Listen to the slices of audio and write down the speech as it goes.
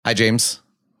Hi, James.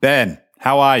 Ben,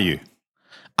 how are you?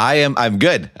 I'm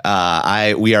good.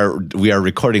 We are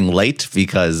recording late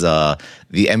because the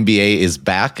NBA is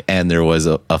back and there was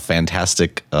a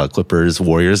fantastic Clippers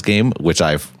Warriors game which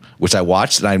I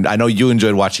watched, and I know you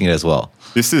enjoyed watching it as well.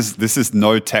 This is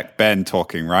No Tech Ben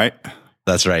talking, right?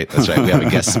 That's right. We have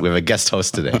a guest. We have a guest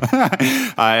host today.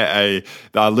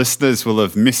 Our listeners will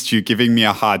have missed you giving me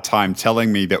a hard time,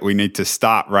 telling me that we need to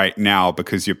start right now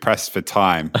because you're pressed for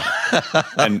time.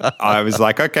 And I was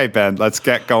like, okay, Ben, let's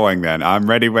get going then. I'm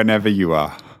ready whenever you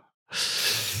are.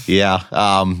 Yeah,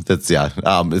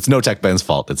 it's No Tech Ben's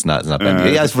fault. It's not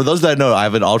Ben. Yes, for those that know, I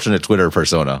have an alternate Twitter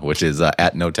persona, which is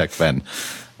at No Tech Ben.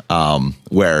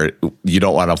 Where you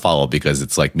don't want to follow because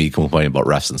it's like me complaining about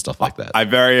refs and stuff like that. I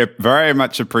very, very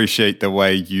much appreciate the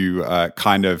way you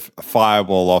kind of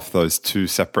firewall off those two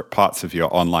separate parts of your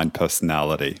online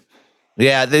personality.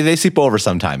 Yeah, they seep over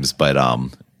sometimes, but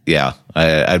I'm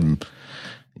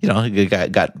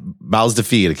got mouths to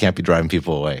feed. I can't be driving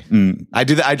people away. I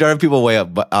do that. I drive people away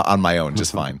on my own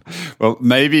just fine. Well,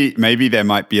 maybe there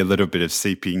might be a little bit of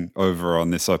seeping over on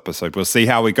this episode. We'll see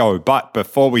how we go. But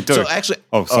before we do, so actually,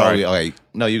 sorry. Okay.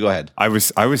 No, you go ahead. I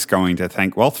was going to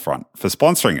thank Wealthfront for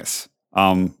sponsoring us.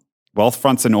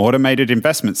 Wealthfront's an automated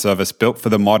investment service built for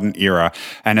the modern era,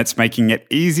 and it's making it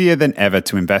easier than ever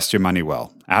to invest your money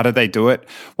well. How do they do it?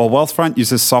 Well, Wealthfront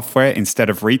uses software instead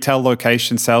of retail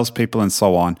location salespeople and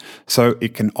so on, so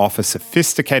it can offer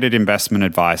sophisticated investment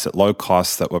advice at low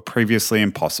costs that were previously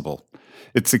impossible.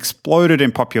 It's exploded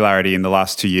in popularity in the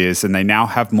last 2 years, and they now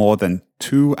have more than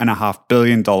 $2.5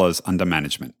 billion under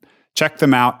management. Check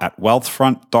them out at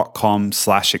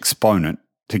wealthfront.com/exponent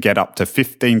to get up to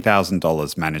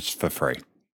 $15,000 managed for free.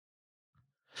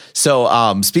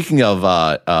 So, speaking of,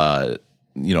 I'm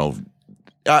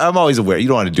always aware you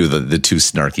don't want to do the too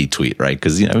snarky tweet, right?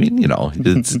 Because you don't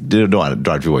want to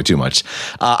drive people away too much.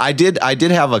 I did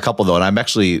have a couple though, and I'm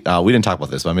actually we didn't talk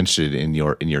about this, but I'm interested in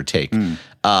your take.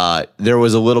 There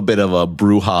was a little bit of a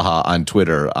brouhaha on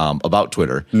Twitter about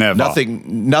Twitter. Never.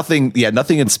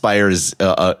 Nothing inspires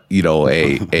a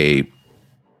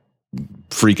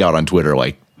freak out on Twitter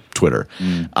like Twitter.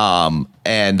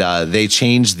 And they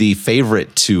changed the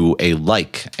favorite to a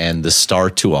like and the star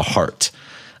to a heart.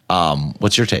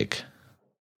 What's your take?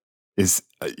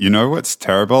 What's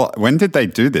terrible? When did they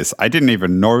do this? I didn't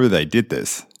even know they did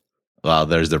this. Well,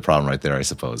 there's their problem right there, I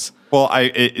suppose. Well,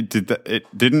 it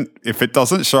didn't. If it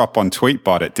doesn't show up on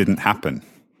Tweetbot, it didn't happen.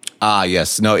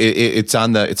 Yes. No, it's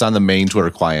on the main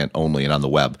Twitter client only and on the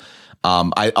web.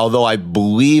 Although I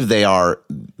believe they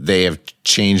have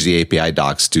changed the API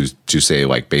docs to say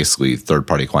like basically third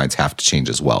party clients have to change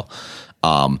as well.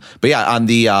 But yeah,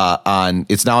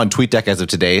 it's now on TweetDeck as of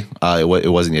today.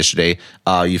 It wasn't yesterday.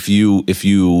 If you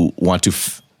want to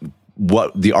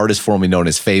what the artist formerly known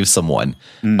as fave someone,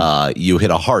 you hit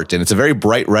a heart, and it's a very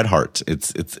bright red heart.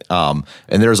 It's and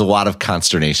there's a lot of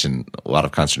consternation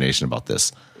about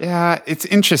this. Yeah, it's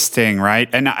interesting, right?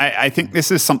 And I think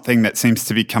this is something that seems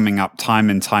to be coming up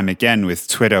time and time again with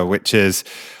Twitter, which is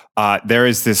there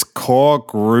is this core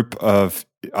group of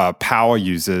power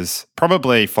users,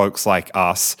 probably folks like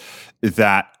us,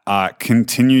 that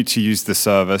continue to use the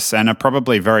service and are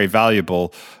probably very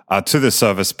valuable to the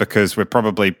service because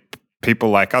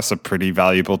people like us are pretty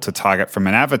valuable to target from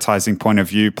an advertising point of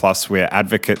view. Plus, we're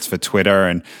advocates for Twitter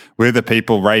and we're the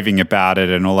people raving about it.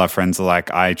 And all our friends are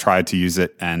like, I tried to use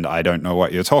it and I don't know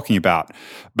what you're talking about.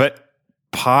 But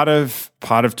part of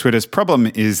Twitter's problem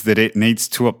is that it needs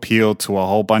to appeal to a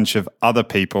whole bunch of other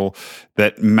people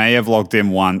that may have logged in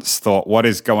once, thought, what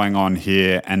is going on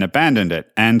here, and abandoned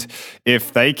it. And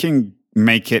if they can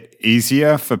make it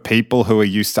easier for people who are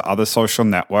used to other social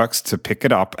networks to pick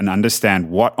it up and understand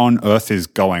what on earth is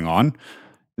going on,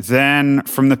 then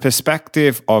from the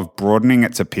perspective of broadening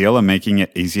its appeal and making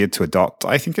it easier to adopt,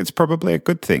 I think it's probably a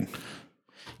good thing.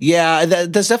 Yeah,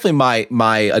 that's definitely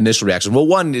my initial reaction. Well,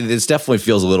 one, this definitely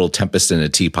feels a little tempest in a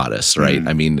teapot-ish, right?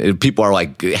 I mean, people are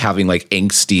like having like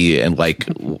angsty and like,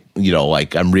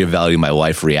 like I'm reevaluating my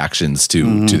life reactions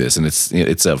to this, and it's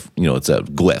a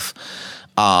glyph.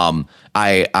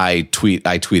 I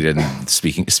tweeted, and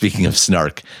speaking of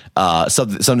snark,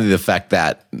 something to the effect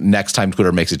that next time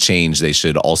Twitter makes a change, they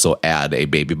should also add a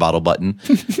baby bottle button.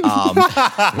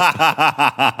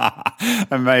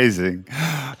 Amazing.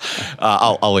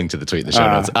 I'll link to the tweet in the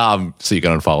show notes, so you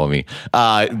can unfollow me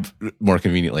more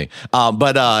conveniently.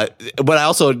 But I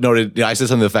also noted, I said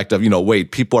something to the effect of,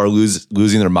 wait, people are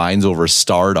losing their minds over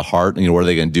star to heart. What are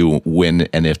they going to do when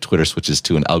and if Twitter switches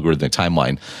to an algorithmic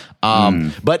timeline?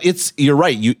 But you're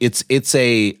right. It's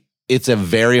a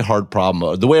very hard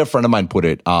problem. The way a friend of mine put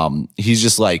it, he's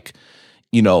just like,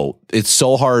 it's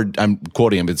so hard. I'm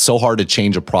quoting him. It's so hard to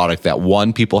change a product that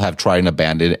one, people have tried and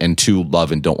abandoned, and two,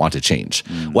 love and don't want to change.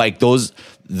 Like those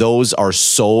are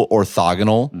so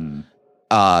orthogonal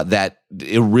that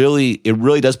it really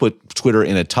does put Twitter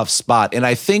in a tough spot. And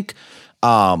I think,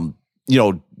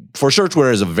 for sure,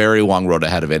 Twitter has a very long road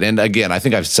ahead of it. And again, I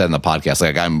think I've said in the podcast,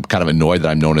 like I'm kind of annoyed that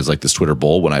I'm known as like this Twitter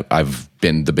bull when I've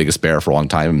been the biggest bear for a long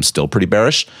time. I'm still pretty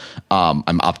bearish. I'm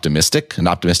an optimistic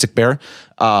bear.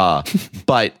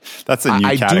 But that's a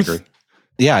new category.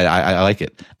 I like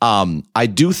it. I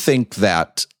do think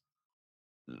that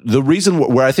the reason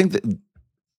where I think that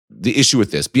the issue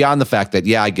with this, beyond the fact that,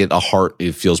 I get a heart,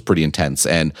 it feels pretty intense.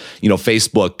 And,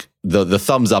 Facebook, the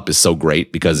thumbs up is so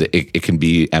great because it can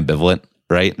be ambivalent.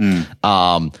 Right.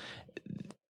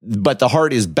 But the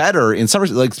heart is better in some,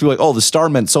 like people are like, oh, the star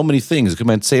meant so many things. It could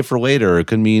mean save for later. It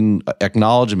could mean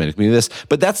acknowledgement. It could mean this.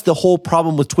 But that's the whole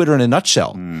problem with Twitter in a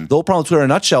nutshell. The whole problem with Twitter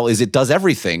in a nutshell is it does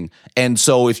everything. And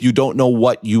so if you don't know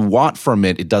what you want from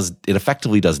it, it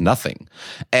effectively does nothing.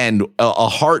 And a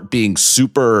heart being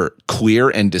super clear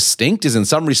and distinct is in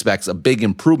some respects a big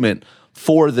improvement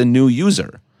for the new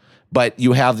user. But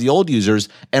you have the old users,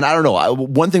 and I don't know.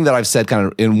 One thing that I've said kind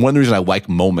of, and one reason I like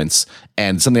moments,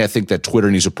 and something I think that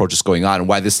Twitter needs to approach is going on, and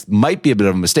why this might be a bit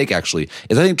of a mistake actually,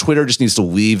 is I think Twitter just needs to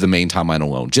leave the main timeline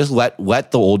alone. Just let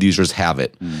the old users have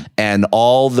it, and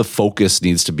all the focus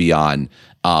needs to be on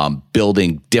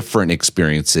building different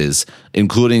experiences,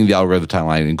 including the algorithm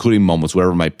timeline, including moments,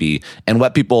 whatever it might be, and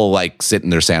let people like sit in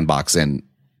their sandbox and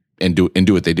do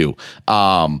what they do.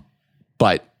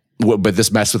 But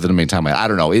this mess with the main timeline, I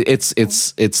don't know.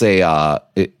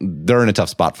 They're in a tough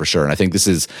spot for sure. And I think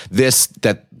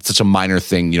that such a minor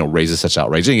thing, raises such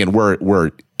outrage. And again,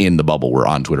 we're in the bubble. We're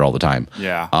on Twitter all the time.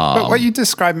 Yeah. But what you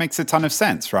described makes a ton of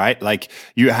sense, right? Like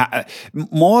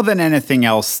more than anything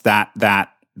else, that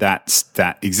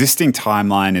existing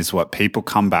timeline is what people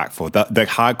come back for. The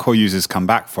hardcore users come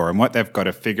back for, and what they've got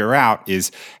to figure out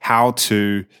is how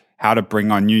to bring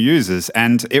on new users.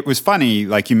 And it was funny,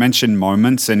 like you mentioned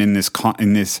moments, and in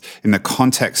the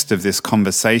context of this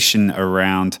conversation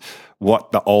around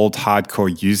what the old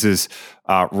hardcore users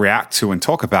react to and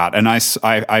talk about. And I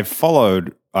follow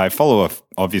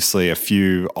obviously a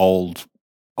few old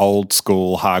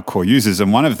school hardcore users,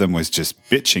 and one of them was just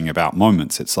bitching about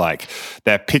moments. It's like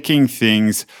they're picking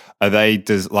things. I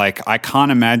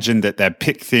can't imagine that they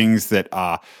pick things that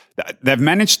are. They've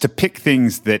managed to pick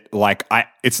things that,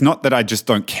 it's not that I just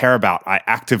don't care about. I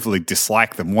actively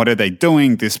dislike them. What are they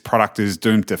doing? This product is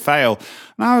doomed to fail.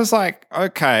 And I was like,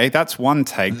 okay, that's one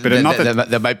take, but another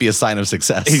that might be a sign of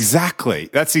success. Exactly.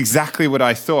 That's exactly what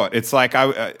I thought. It's like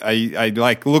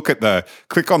I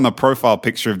click on the profile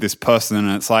picture of this person,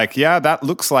 and it's like, yeah, that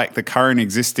looks like the current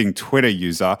existing Twitter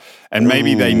user, and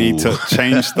maybe they need to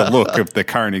change the look of the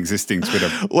current existing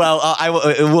Twitter. Well,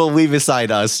 we'll leave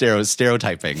aside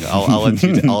stereotyping. I'll let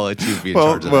you be in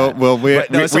charge of that. Well,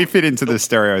 we fit into the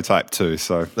stereotype too.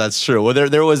 So that's true. Well,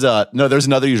 there's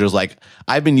another user who's like,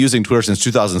 I've been using Twitter since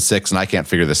 2006 and I can't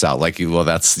figure this out. Like, well,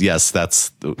 that's the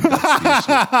issue.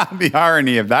 The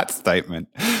irony of that statement.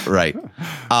 Right.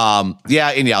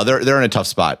 They're in a tough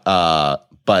spot.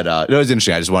 But it was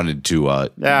interesting. I just wanted to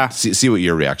see what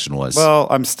your reaction was. Well,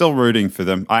 I'm still rooting for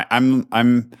them. I'm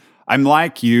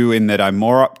like you in that I'm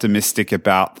more optimistic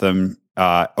about them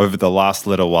over the last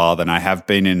little while than I have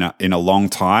been in a long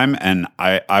time, and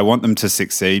I want them to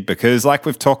succeed because, like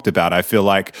we've talked about, I feel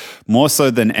like more so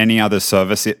than any other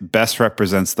service, it best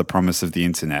represents the promise of the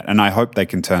internet, and I hope they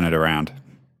can turn it around.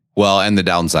 Well, and the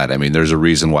downside, I mean, there's a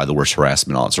reason why the worst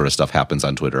harassment, all that sort of stuff happens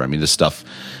on Twitter. I mean, this stuff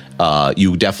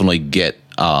you definitely get.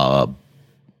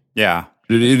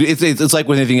 It's like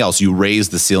with anything else. You raise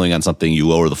the ceiling on something, you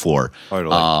lower the floor.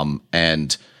 Totally.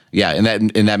 And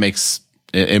that makes.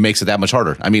 It makes it that much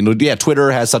harder. I mean,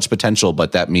 Twitter has such potential,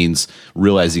 but that means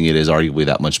realizing it is arguably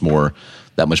that much more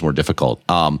difficult.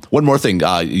 One more thing,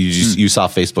 you saw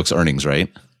Facebook's earnings,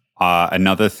 right?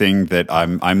 Another thing that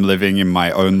I'm living in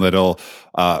my own little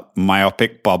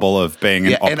myopic bubble of being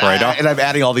an operator, and I'm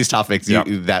adding all these topics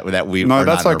that we are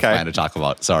not planning to talk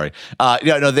about. Sorry,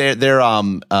 they're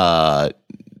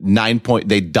 9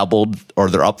 they doubled, or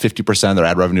they're up 50% their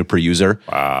ad revenue per user.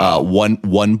 Wow.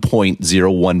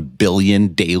 1.01 billion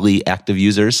daily active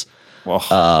users.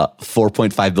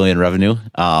 4.5 billion revenue.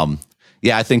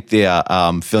 I think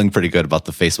I'm feeling pretty good about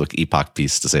the Facebook Epoch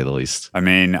piece, to say the least. I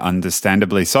mean,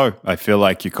 understandably so. I feel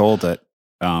like you called it.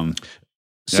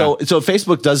 So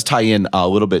Facebook does tie in a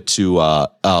little bit to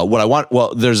what I want.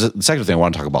 Well, there's a second thing I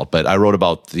want to talk about, but I wrote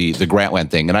about the Grantland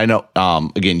thing, and I know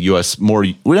again, U.S. more.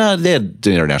 They had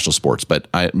international sports, but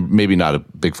maybe not a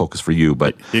big focus for you.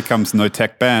 But here comes no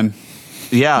tech ban.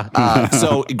 Yeah.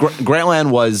 So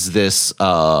Grantland was this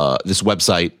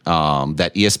website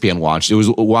that ESPN launched. It was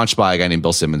launched by a guy named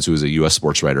Bill Simmons, who was a U.S.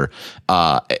 sports writer.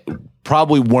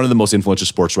 Probably one of the most influential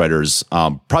sports writers,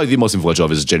 probably the most influential of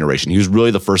his generation. He was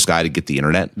really the first guy to get the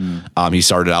internet. He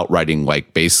started out writing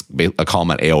like a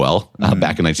column at AOL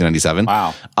back in 1997.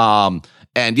 Wow.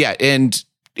 And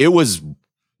it was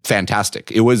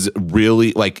fantastic. It was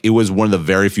really it was one of the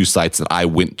very few sites that I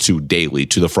went to daily,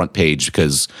 to the front page,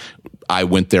 because I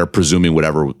went there presuming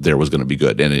whatever there was going to be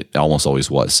good, and it almost always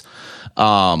was.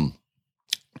 And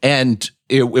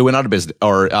it went out of business,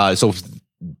 so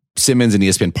Simmons and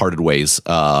ESPN parted ways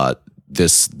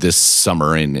this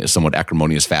summer in somewhat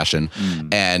acrimonious fashion,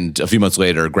 and a few months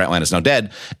later, Grantland is now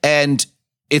dead. And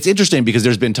it's interesting because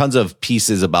there's been tons of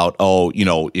pieces about,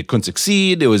 it couldn't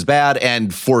succeed, it was bad,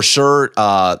 and for sure,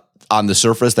 on the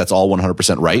surface, that's all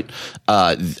 100% right.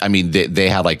 I mean, they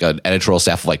had like an editorial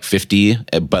staff of like 50,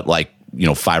 but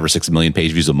 5 or 6 million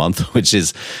page views a month, which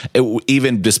is,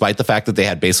 even despite the fact that they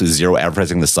had basically zero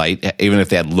advertising on the site, even if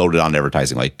they had loaded on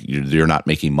advertising, you're not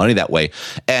making money that way.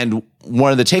 And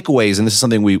one of the takeaways, and this is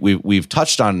something we've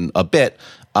touched on a bit,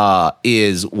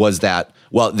 was that,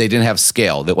 well, they didn't have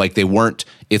scale, that they weren't,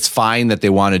 it's fine that they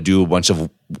want to do a bunch of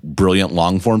brilliant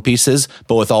long form pieces,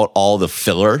 but without all the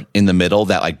filler in the middle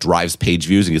that drives page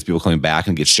views and gets people coming back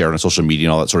and gets shared on social media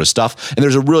and all that sort of stuff. And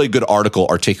there's a really good article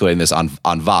articulating this on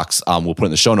Vox. We'll put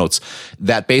in the show notes,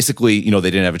 that basically, they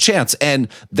didn't have a chance. And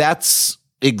that's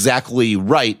exactly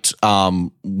right.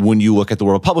 When you look at the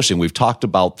world of publishing, we've talked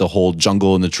about the whole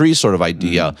jungle in the tree sort of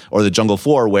idea, or the jungle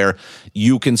floor, where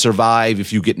you can survive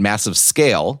if you get massive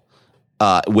scale,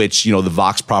 which, the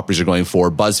Vox properties are going for.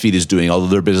 BuzzFeed is doing, although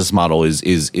their business model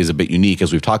is a bit unique,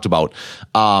 as we've talked about.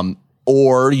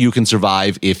 Or you can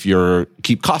survive if you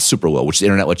keep costs super low, which the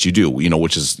internet lets you do,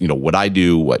 which is, what I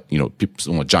do, what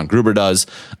John Gruber does.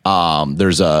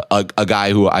 There's a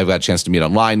guy who I've got a chance to meet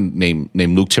online named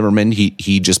Luke Timmerman.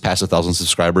 He just passed 1,000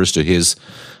 subscribers to his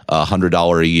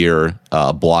 $100 a year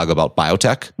blog about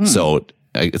biotech. So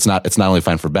it's not only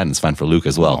fine for Ben, it's fine for Luke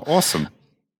as well. Oh, awesome.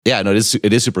 Yeah, no,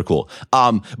 it is super cool.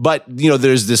 But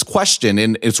there's this question,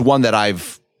 and it's one that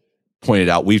I've pointed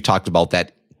out. We've talked about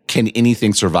that. Can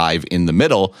anything survive in the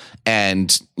middle?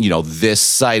 And this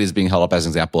site is being held up as an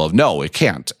example of no, it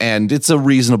can't. And it's a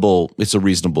reasonable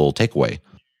takeaway.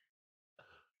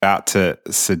 About to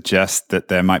suggest that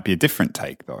there might be a different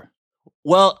take, though.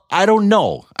 Well, I don't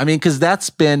know. I mean, because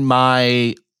that's been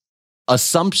my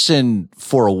assumption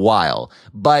for a while,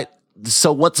 but.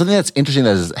 So something that's interesting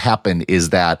that has happened is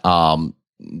that Bill,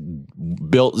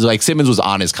 Simmons was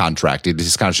on his contract.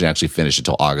 His contract didn't actually finish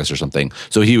until August or something.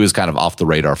 So he was kind of off the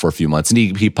radar for a few months. And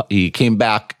he came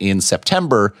back in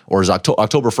September, or was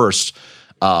October 1st,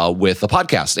 with a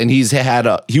podcast. And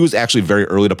he was actually very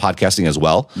early to podcasting as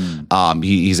well.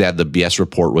 He's had the BS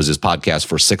Report was his podcast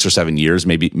for 6 or 7 years,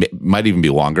 might even be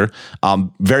longer.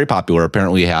 Very popular.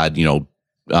 Apparently had,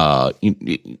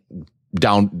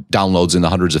 downloads in the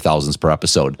hundreds of thousands per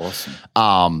episode.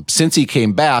 Awesome. Since he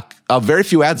came back, very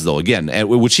few ads though, again,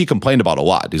 which he complained about a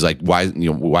lot. He's like, why isn't he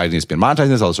been monetizing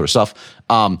this, all this sort of stuff.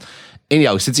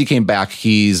 Anyhow, since he came back,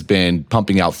 he's been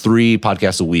pumping out 3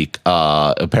 podcasts a week.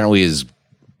 Apparently is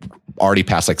already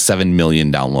passed 7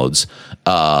 million downloads,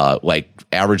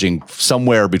 averaging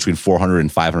somewhere between $400,000 and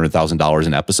 $500,000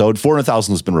 an episode.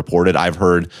 400,000 has been reported. I've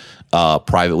heard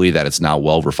privately that it's now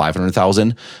well over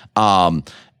 500,000.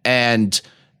 And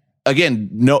again,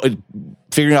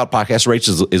 figuring out podcast rates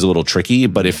is a little tricky,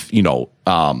 but if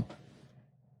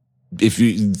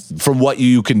from what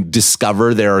you can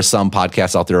discover, there are some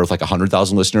podcasts out there with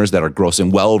 100,000 listeners that are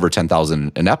grossing well over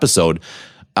 10,000 an episode.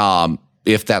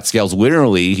 If that scales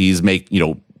linearly, he's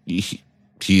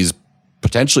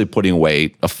potentially putting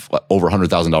away over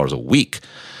 $100,000 a week.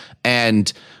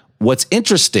 And what's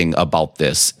interesting about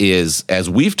this is, as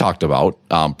we've talked about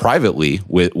privately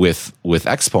with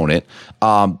Exponent,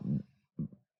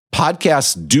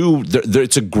 podcasts do.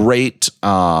 It's a great.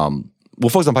 We'll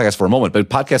focus on podcasts for a moment, but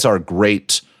podcasts are a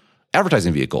great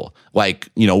advertising vehicle. We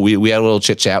had a little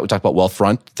chit chat. We talked about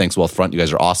Wealthfront. Thanks, Wealthfront. You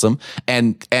guys are awesome.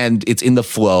 And it's in the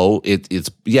flow. It's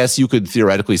yes, you could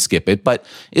theoretically skip it, but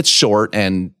it's short,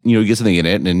 and you get something in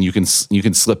it, and you can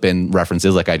slip in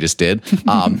references like I just did,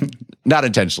 not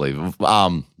intentionally,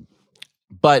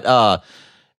 but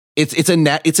it's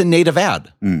a native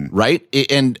ad, right?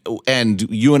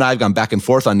 And you and I have gone back and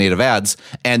forth on native ads,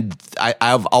 and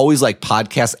I've always liked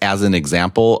podcasts as an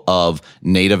example of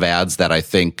native ads that I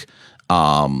think.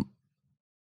 I mean,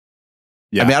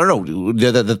 I don't know,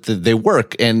 they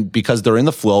work, and because they're in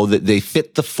the flow, that they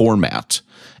fit the format,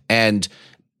 and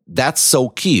that's so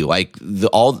key. Like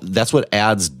that's what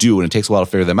ads do, and it takes a while to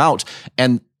figure them out.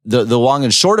 And the long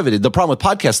and short of it, the problem with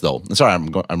podcasts, though, sorry,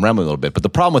 I'm rambling a little bit, but the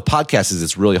problem with podcasts is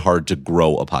it's really hard to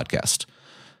grow a podcast.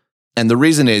 And the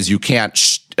reason is a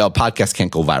podcast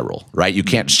can't go viral, right? You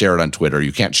can't share it on Twitter.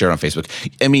 You can't share it on Facebook.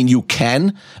 I mean, you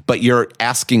can, but you're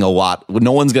asking a lot.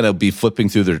 No one's going to be flipping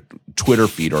through their Twitter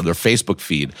feed or their Facebook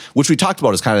feed, which we talked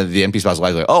about as kind of the NP spouse,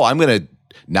 like, oh, I'm going to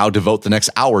now devote the next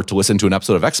hour to listen to an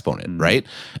episode of Exponent, right?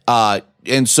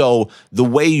 And so the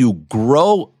way you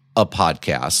grow a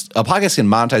podcast can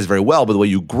monetize very well, but the way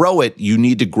you grow it, you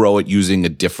need to grow it using a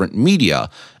different media.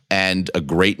 And a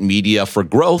great media for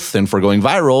growth and for going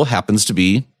viral happens to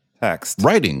be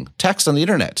writing, text on the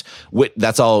internet.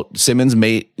 That's all Simmons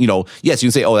made. Yes, you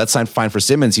can say, oh, that's fine for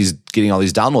Simmons. He's getting all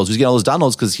these downloads. He's getting all those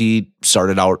downloads because he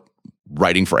started out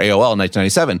writing for AOL in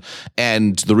 1997.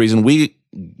 And the reason we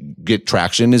get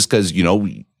traction is because,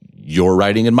 you're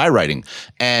writing and my writing.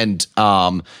 And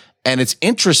it's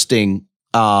interesting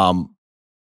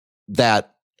that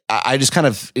I just kind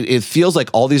of, it feels like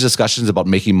all these discussions about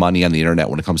making money on the internet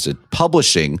when it comes to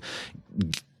publishing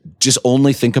just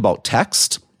only think about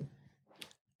text.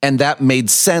 And that made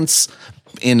sense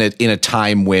in a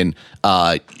time when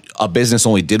a business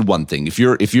only did one thing. If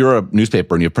you're a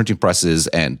newspaper and you have printing presses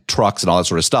and trucks and all that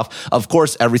sort of stuff, of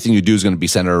course, everything you do is going to be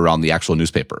centered around the actual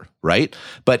newspaper, right?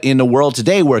 But in a world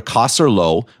today where costs are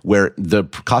low, where the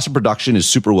cost of production is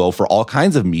super low for all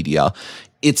kinds of media,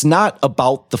 it's not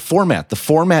about the format. The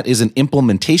format is an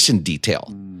implementation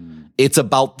detail. It's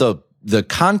about the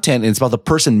content, and it's about the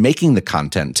person making the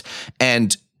content.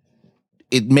 And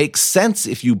it makes sense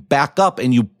if you back up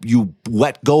and you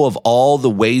let go of all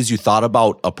the ways you thought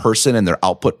about a person and their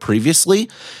output previously.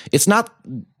 It's not,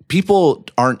 people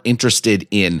aren't interested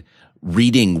in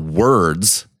reading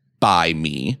words by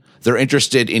me. They're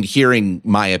interested in hearing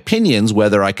my opinions,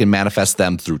 whether I can manifest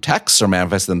them through text or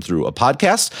manifest them through a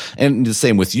podcast. And the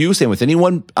same with you, same with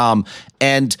anyone.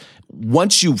 And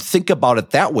once you think about it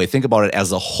that way, think about it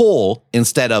as a whole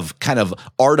instead of kind of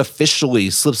artificially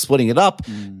splitting it up,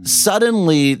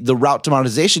 suddenly the route to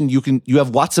monetization, you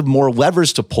have lots of more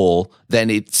levers to pull than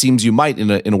it seems you might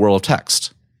in a world of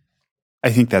text.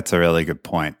 I think that's a really good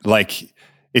point. Like,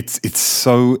 it's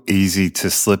so easy to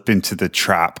slip into the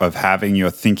trap of having your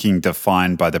thinking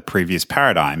defined by the previous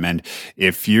paradigm. And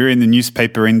if you're in the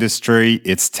newspaper industry,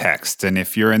 it's text. And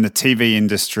if you're in the TV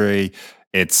industry,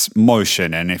 it's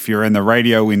motion. And if you're in the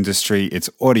radio industry, it's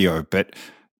audio. But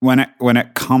when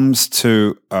it comes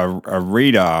to a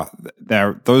reader,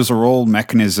 those are all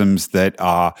mechanisms that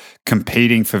are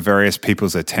competing for various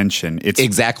people's attention. It's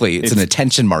an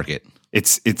attention market.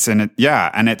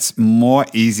 And it's more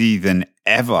easy than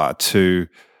ever to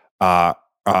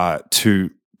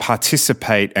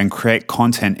participate and create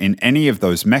content in any of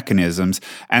those mechanisms.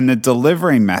 And the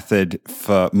delivery method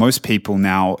for most people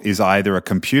now is either a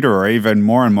computer or even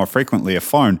more and more frequently a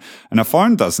phone. And a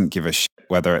phone doesn't give a shit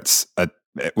whether it's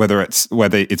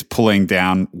pulling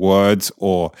down words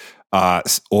or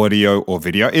audio or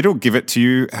video. It'll give it to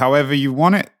you however you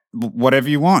want it. Whatever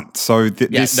you want. So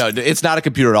it's not a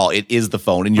computer at all. It is the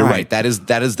phone, and you're right. That is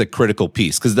the critical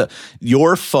piece, because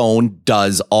your phone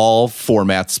does all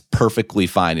formats perfectly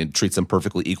fine and treats them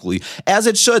perfectly equally, as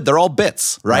it should. They're all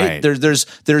bits, right?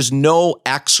 There's no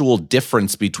actual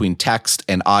difference between text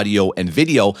and audio and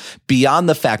video beyond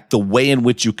the fact the way in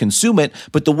which you consume it.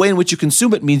 But the way in which you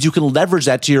consume it means you can leverage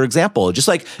that to your example. Just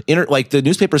like the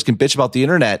newspapers can bitch about the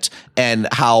internet and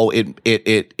how it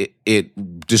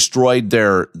destroyed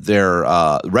their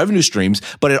revenue streams,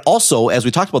 but it also, as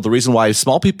we talked about, the reason why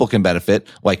small people can benefit,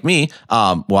 like me,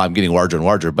 I'm getting larger and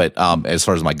larger, but as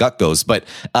far as my gut goes, but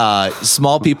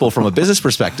small people from a business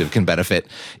perspective can benefit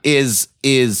is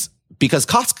because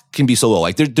costs can be so low.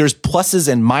 Like there's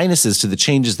pluses and minuses to the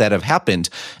changes that have happened,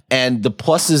 and the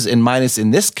pluses and minuses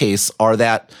in this case are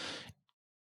that,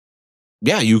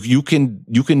 you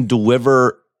can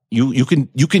deliver, you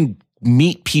can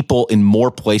meet people in more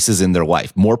places in their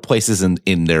life, more places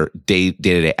in their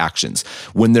day-to-day actions.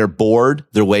 When they're bored,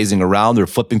 they're lazing around, they're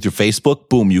flipping through Facebook,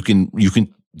 boom, you can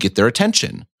get their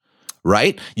attention,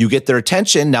 right? You get their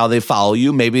attention, now they follow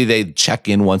you, maybe they check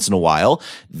in once in a while,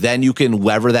 then you can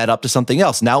lever that up to something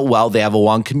else. Now, they have a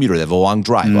long commute, they have a long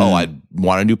drive. Oh, I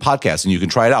want a new podcast, and you can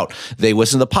try it out. They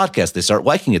listen to the podcast, they start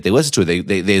liking it, they listen to it,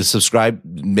 they subscribe.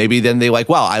 Maybe then they like,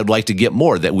 wow, I would like to get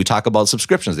more. That we talk about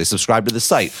subscriptions. They subscribe to the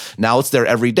site. Now it's there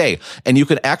every day, and you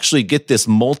can actually get this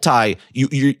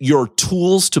your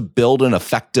tools to build an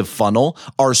effective funnel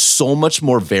are so much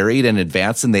more varied and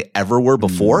advanced than they ever were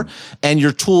before, and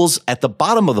your tools at the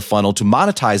bottom of the funnel to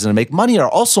monetize and to make money are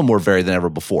also more varied than ever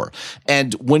before.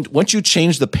 And once you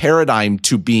change the paradigm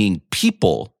to being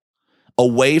people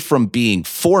away from being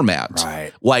format.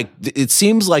 Right. Like it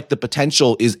seems like the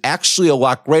potential is actually a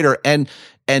lot greater, and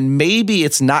maybe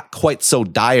it's not quite so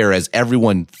dire as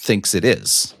everyone thinks it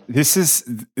is.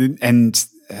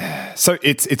 So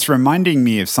it's reminding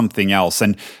me of something else,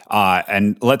 and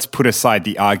let's put aside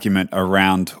the argument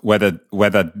around whether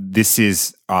this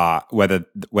is whether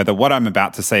what I'm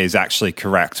about to say is actually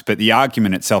correct. But the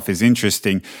argument itself is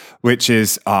interesting, which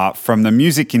is from the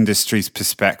music industry's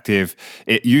perspective,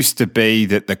 it used to be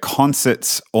that the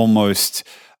concerts almost.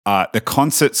 The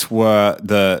concerts were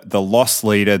the loss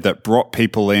leader that brought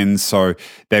people in, so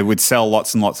they would sell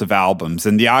lots and lots of albums.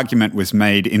 And the argument was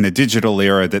made in the digital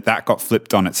era that got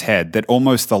flipped on its head, that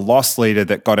almost the loss leader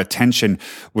that got attention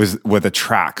were the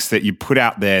tracks that you put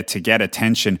out there to get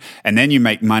attention, and then you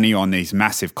make money on these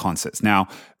massive concerts. Now,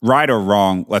 right or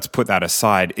wrong, let's put that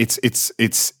aside. It's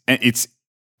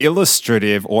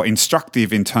illustrative or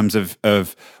instructive in terms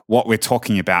of what we're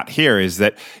talking about here is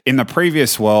that in the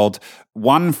previous world,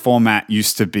 one format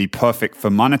used to be perfect for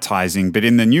monetizing, but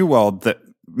in the new world that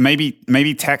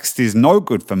maybe text is no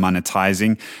good for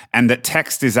monetizing, and that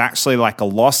text is actually like a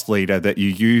loss leader that you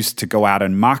use to go out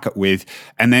and market with,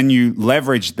 and then you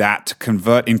leverage that to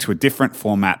convert into a different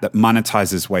format that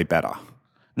monetizes way better.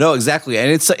 No, exactly.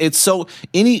 And it's so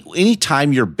any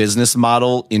time your business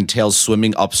model entails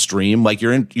swimming upstream, like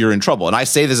you're in trouble. And I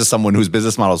say this as someone whose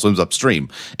business model swims upstream.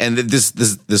 And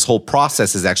this whole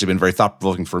process has actually been very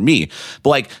thought-provoking for me. But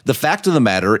like the fact of the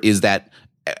matter is that,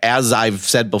 as I've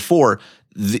said before,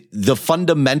 the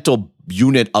fundamental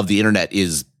unit of the internet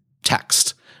is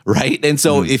text. Right. And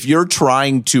so if you're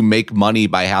trying to make money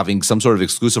by having some sort of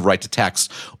exclusive right to text,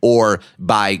 or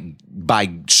by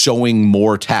showing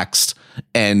more text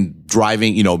and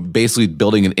driving, basically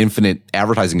building an infinite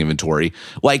advertising inventory,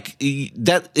 like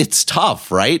that, it's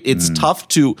tough, right? It's tough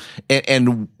to,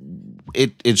 and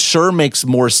it sure makes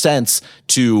more sense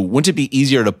to, wouldn't it be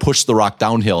easier to push the rock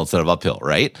downhill instead of uphill,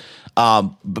 right?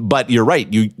 But you're right.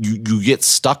 You get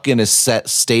stuck in a set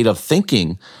state of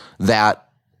thinking that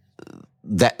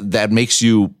makes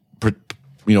you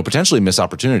potentially miss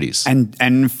opportunities.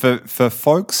 And for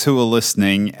folks who are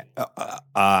listening,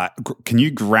 can you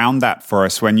ground that for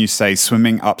us when you say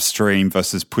swimming upstream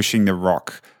versus pushing the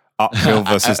rock uphill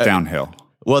versus downhill?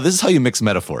 Well, this is how you mix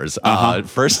metaphors.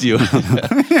 First,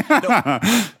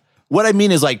 what I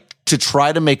mean is, like, to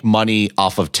try to make money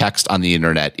off of text on the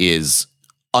internet is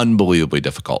unbelievably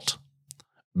difficult.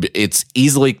 It's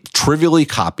easily, trivially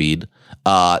copied.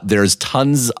 There's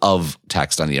tons of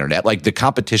text on the internet. Like, the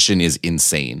competition is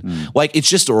insane. Like, it's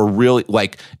just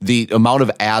like the amount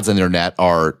of ads on the internet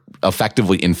are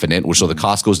effectively infinite, which so the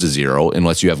cost goes to zero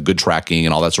unless you have good tracking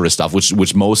and all that sort of stuff,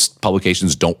 which most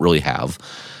publications don't really have.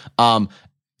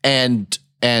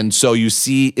 And so you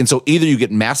see, and so either you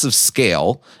get massive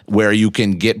scale where you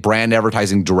can get brand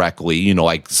advertising directly,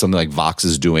 like something like Vox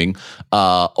is doing,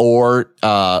 or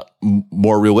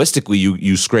more realistically,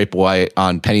 you scrape away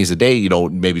on pennies a day.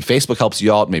 Maybe Facebook helps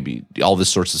you out, maybe all this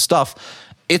sorts of stuff.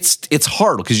 It's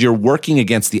hard because you're working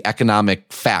against the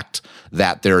economic fact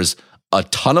that there's a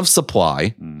ton of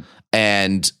supply,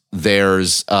 and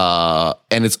there's and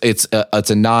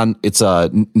it's a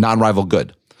non-rival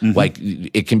good. Like,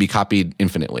 it can be copied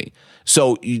infinitely.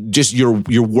 So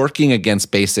you're working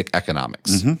against basic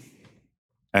economics.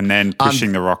 And then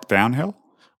pushing the rock downhill?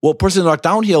 Well, pushing the rock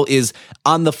downhill is,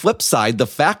 on the flip side, the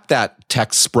fact that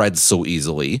text spreads so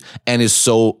easily and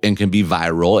can be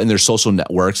viral, and there's social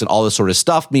networks and all this sort of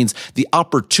stuff, means the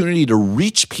opportunity to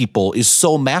reach people is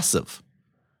so massive.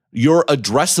 Your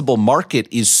addressable market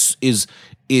is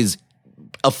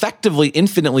effectively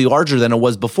infinitely larger than it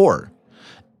was before.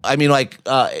 I mean, like,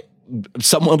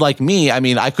 someone like me,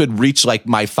 I could reach like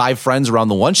my 5 friends around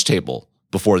the lunch table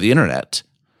before the internet.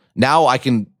 Now I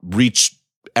can reach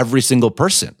every single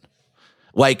person.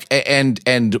 Like,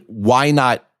 and why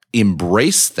not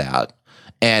embrace that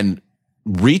and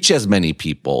reach as many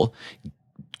people,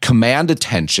 command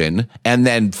attention, and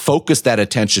then focus that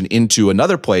attention into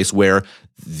another place where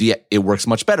it works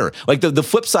much better. Like the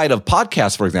flip side of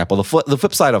podcasts, for example, the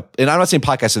flip side of, and I'm not saying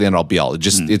podcasts are the end all be all. It's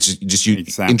just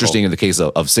interesting in the case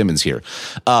of Simmons here.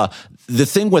 The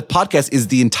thing with podcasts is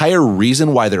the entire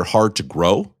reason why they're hard to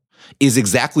grow is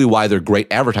exactly why they're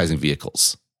great advertising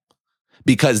vehicles,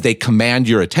 because they command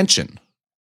your attention.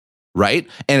 Right?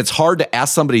 And it's hard to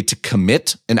ask somebody to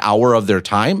commit an hour of their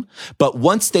time, but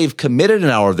once they've committed an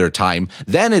hour of their time,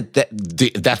 then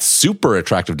that's super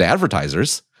attractive to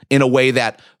advertisers in a way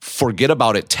that forget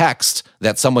about it text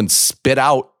that someone spit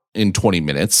out in 20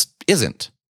 minutes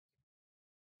isn't.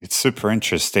 It's super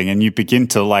interesting. And you begin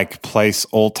to like place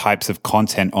all types of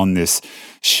content on this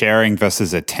sharing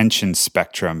versus attention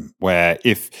spectrum, where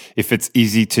if it's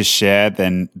easy to share,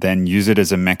 then use it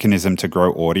as a mechanism to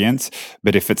grow audience.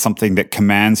 But if it's something that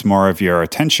commands more of your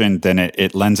attention, then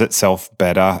it lends itself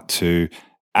better to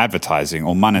advertising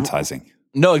or monetizing.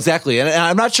 No, exactly. And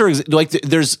I'm not sure, like,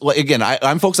 there's, like, again,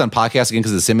 I'm focused on podcasting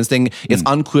because of the Simmons thing. It's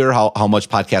unclear how much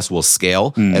podcasts will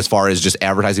scale as far as just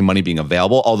advertising money being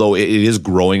available, although it is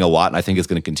growing a lot, and I think it's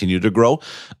going to continue to grow.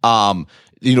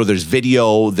 There's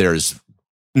video, there's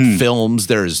films,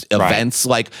 there's events.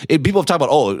 Right. Like, people have talked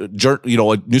about, a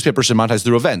newspaper should monetize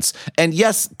through events. And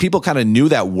yes, people kind of knew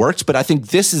that worked, but I think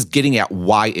this is getting at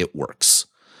why it works.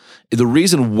 The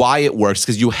reason why it works is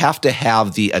because you have to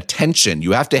have the attention.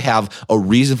 You have to have a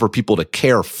reason for people to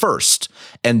care first.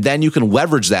 And then you can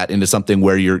leverage that into something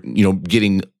where you're,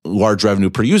 getting large revenue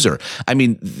per user. I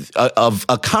mean,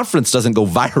 a conference doesn't go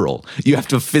viral. You have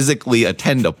to physically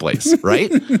attend a place,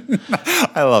 right?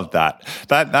 I love that.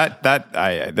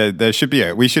 There should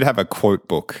be we should have a quote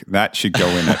book that should go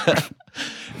in it.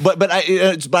 But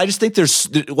I just think there's,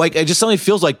 like, it just suddenly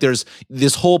feels like there's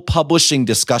this whole publishing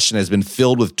discussion has been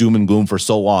filled with doom and gloom for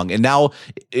so long. And now,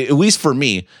 at least for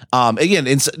me, again,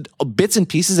 bits and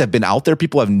pieces have been out there.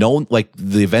 People have known, like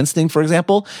the events thing, for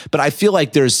example, but I feel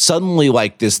like there's suddenly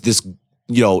like this,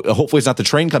 hopefully it's not the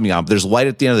train coming on, but there's light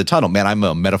at the end of the tunnel. Man, I'm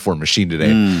a metaphor machine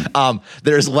today.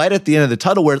 There's light at the end of the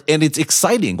tunnel and it's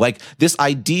exciting. Like this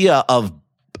idea of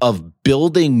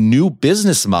building new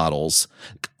business models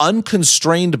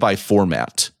unconstrained by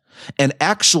format and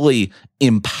actually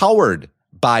empowered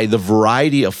by the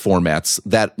variety of formats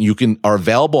that are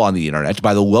available on the internet,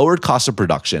 by the lowered cost of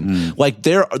production. Like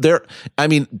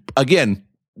again,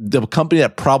 the company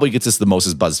that probably gets this the most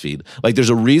is BuzzFeed. Like, there's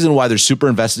a reason why they're super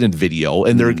invested in video,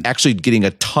 and they're actually getting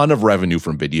a ton of revenue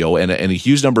from video and a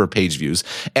huge number of page views.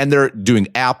 And they're doing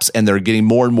apps, and they're getting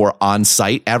more and more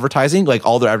on-site advertising. Like,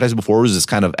 all their advertising before was this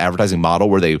kind of advertising model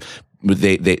where they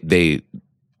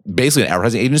basically an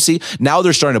advertising agency. Now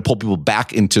they're starting to pull people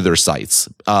back into their sites,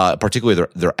 particularly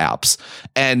their apps,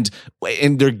 and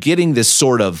they're getting this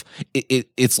sort of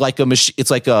it's like a machine. It's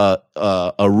like a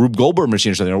Rube Goldberg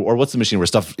machine or something, or what's the machine where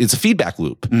stuff? It's a feedback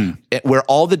loop where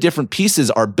all the different pieces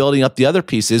are building up the other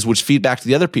pieces, which feed back to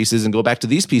the other pieces and go back to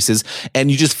these pieces. And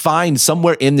you just find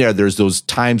somewhere in there's those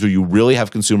times where you really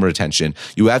have consumer attention,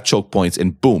 you have choke points,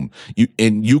 and boom,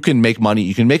 you can make money.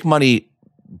 You can make money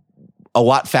a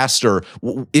lot faster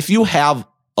if you have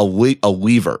a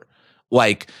lever,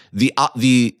 like the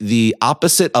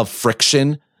opposite of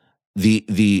friction,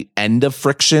 the end of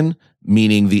friction,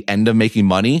 meaning the end of making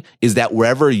money, is that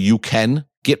wherever you can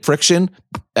get friction,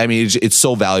 I mean, it's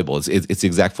so valuable. It's the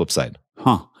exact flip side.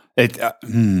 Huh.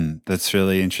 That's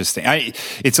really interesting.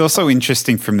 It's also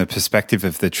interesting from the perspective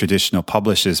of the traditional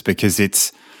publishers, because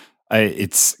it's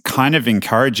kind of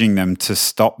encouraging them to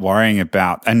stop worrying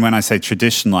about, and when I say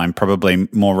traditional, I'm probably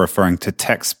more referring to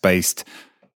text-based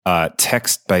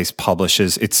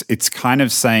publishers. It's kind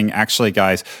of saying, actually,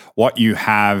 guys, what you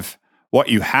have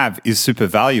is super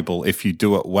valuable if you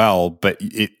do it well, but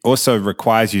it also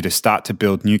requires you to start to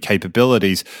build new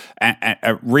capabilities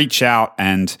and reach out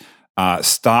and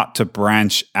start to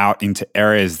branch out into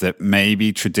areas that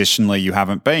maybe traditionally you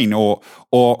haven't been, or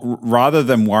rather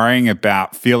than worrying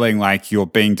about feeling like you're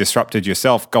being disrupted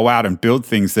yourself, go out and build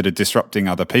things that are disrupting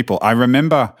other people. I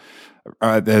remember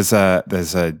there's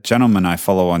a gentleman I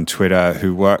follow on Twitter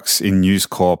who works in News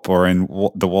Corp or in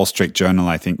the Wall Street Journal,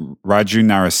 I think, Raju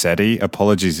Narasetti.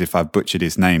 Apologies if I've butchered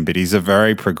his name, but he's a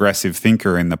very progressive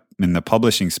thinker in the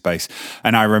publishing space.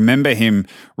 And I remember him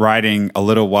writing a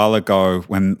little while ago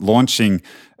when launching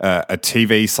a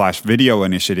TV/video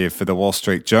initiative for the Wall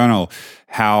Street Journal,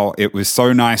 how it was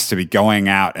so nice to be going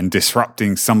out and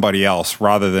disrupting somebody else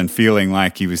rather than feeling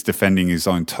like he was defending his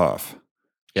own turf.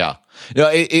 Yeah.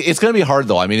 It's going to be hard,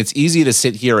 though. I mean, it's easy to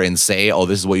sit here and say, oh,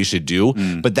 this is what you should do.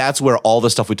 But that's where all the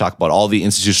stuff we talk about, all the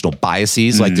institutional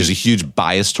biases, like there's a huge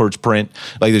bias towards print,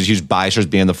 like there's a huge bias towards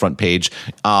being on the front page.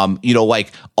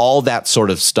 Like all that sort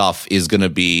of stuff is going to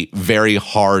be very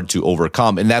hard to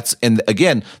overcome. And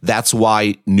again, that's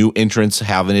why new entrants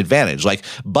have an advantage. Like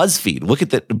BuzzFeed, look at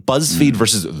the BuzzFeed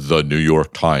versus the New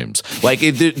York Times. Like,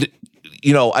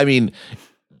 I mean,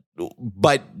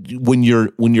 but when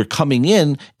you're coming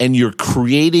in and you're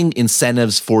creating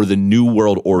incentives for the new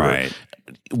world order, right,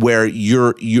 where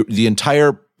you're the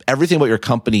entire everything about your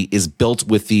company is built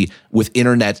with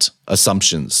internet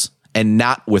assumptions and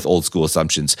not with old school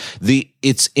assumptions.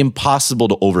 It's impossible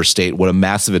to overstate what a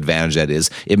massive advantage that is.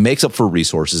 It makes up for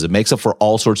resources. It makes up for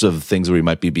all sorts of things where you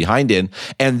might be behind in.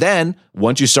 And then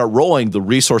once you start rolling, the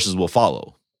resources will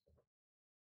follow.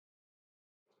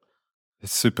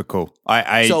 It's super cool.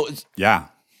 Yeah.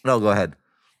 No, go ahead.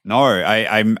 No,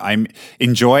 I'm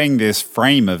enjoying this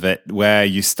frame of it where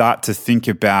you start to think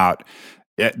about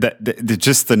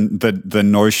the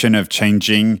notion of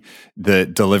changing the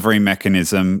delivery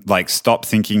mechanism, like stop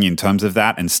thinking in terms of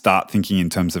that and start thinking in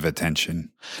terms of attention.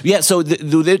 Yeah. So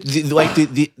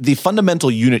the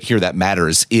fundamental unit here that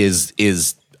matters is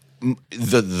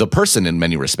the person in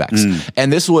many respects.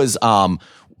 And this was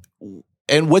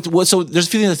and so there's a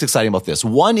few things that's exciting about this.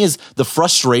 One is the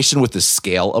frustration with the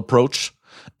scale approach.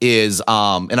 And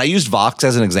I used Vox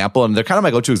as an example, and they're kind of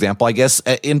my go-to example, I guess,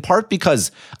 in part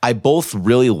because I both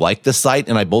really like the site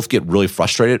and I both get really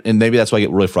frustrated, and maybe that's why I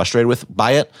get really frustrated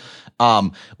by it.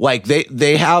 Like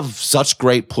they have such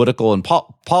great political and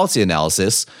policy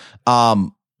analysis,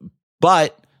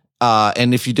 but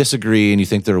and if you disagree and you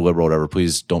think they're liberal or whatever,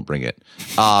 please don't bring it.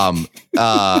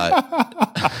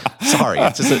 Sorry,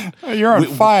 it's just you're on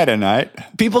fire tonight.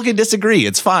 People can disagree.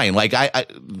 It's fine. Like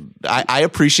I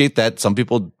appreciate that some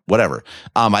people, whatever.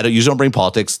 I usually don't bring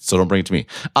politics, so don't bring it to me.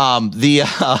 Now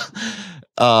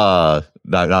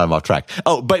I'm off track.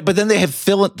 Oh, but then they have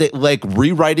like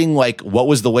rewriting like what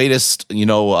was the latest,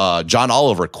 John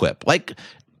Oliver clip, like,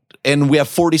 and we have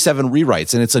 47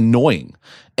 rewrites, and it's annoying.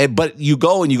 But you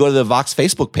go to the Vox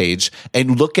Facebook page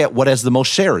and look at what has the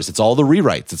most shares. It's all the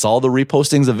rewrites. It's all the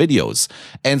repostings of videos.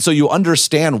 And so you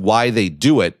understand why they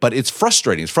do it, but it's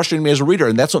frustrating. It's frustrating me as a reader.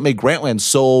 And that's what made Grantland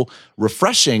so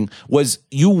refreshing was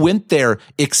you went there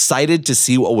excited to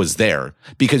see what was there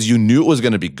because you knew it was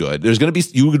going to be good.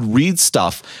 You would read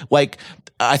stuff. Like,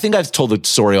 I think I've told the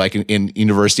story like in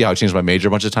university, how I changed my major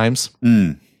a bunch of times.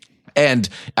 And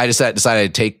I decided to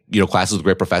take, classes with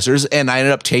great professors, and I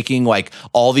ended up taking like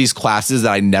all these classes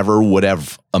that I never would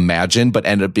have imagined, but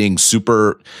ended up being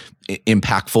super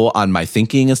impactful on my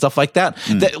thinking and stuff like that.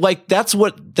 It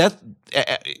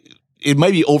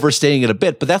might be overstating it a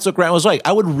bit, but that's what Grant was like.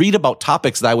 I would read about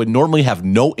topics that I would normally have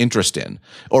no interest in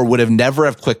or would have never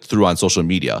have clicked through on social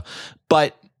media.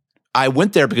 But I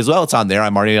went there because, well, it's on there.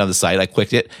 I'm already on the site. I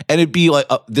clicked it, and it'd be like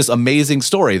this amazing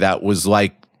story that was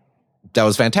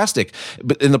fantastic.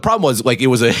 And the problem was like it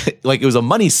was a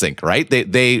money sink, right?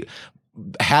 They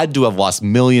had to have lost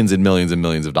millions and millions and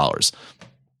millions of dollars.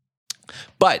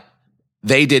 But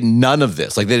they did none of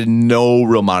this. Like they did no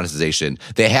real monetization.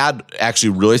 They had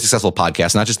actually really successful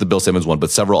podcasts, not just the Bill Simmons one, but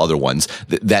several other ones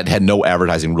that had no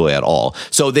advertising really at all.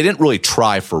 So they didn't really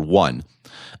try for one.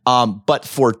 But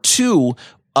for two,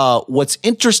 what's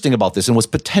interesting about this and what's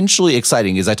potentially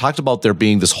exciting is I talked about there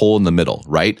being this hole in the middle,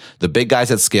 right? The big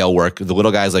guys at scale work, the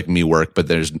little guys like me work, but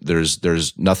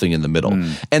there's nothing in the middle.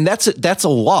 And that's a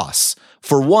loss.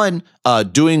 For one,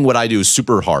 doing what I do is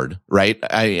super hard, right?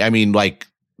 I mean, like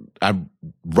I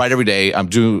write every day. I'm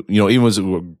doing, even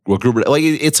with group, like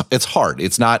it's hard.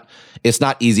 It's not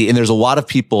easy. And there's a lot of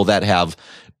people that have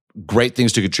great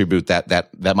things to contribute that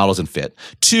model doesn't fit.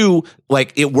 Two,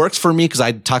 like it works for me because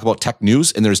I talk about tech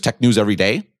news and there's tech news every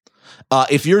day.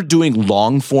 If you're doing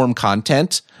long form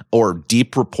content or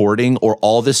deep reporting or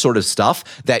all this sort of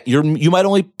stuff that you might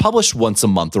only publish once a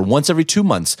month or once every 2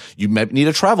 months, you might need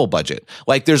a travel budget.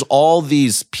 Like there's all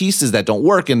these pieces that don't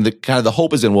work, and the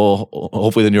hope is well,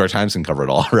 hopefully the New York Times can cover it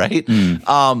all, right?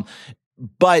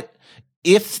 But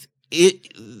if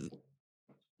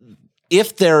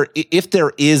there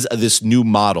is this new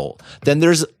model, then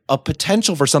there's a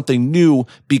potential for something new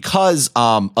because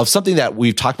of something that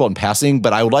we've talked about in passing,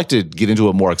 but I would like to get into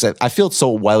it more because I feel it's so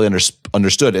widely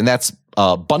understood, and that's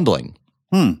bundling.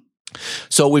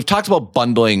 So we've talked about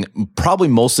bundling probably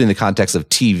mostly in the context of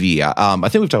TV. I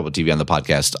think we've talked about TV on the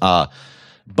podcast.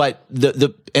 But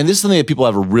and this is something that people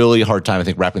have a really hard time, I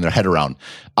think, wrapping their head around.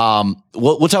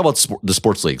 We'll talk about the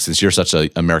sports league since you're such an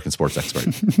American sports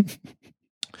expert.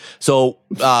 So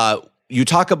you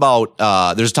talk about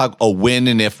there's talk when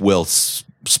and if will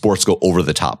sports go over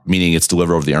the top, meaning it's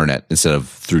delivered over the internet instead of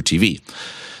through TV.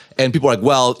 And people are like,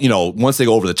 well, once they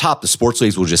go over the top, the sports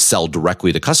leagues will just sell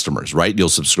directly to customers, right? You'll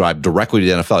subscribe directly to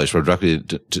the NFL, you'll subscribe directly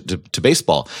to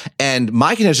baseball. And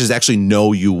my contention is actually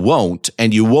no, you won't,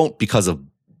 and you won't because of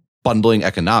bundling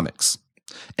economics.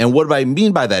 And what I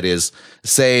mean by that is,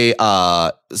 say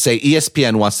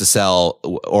ESPN wants to sell,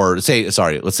 let's say the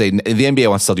NBA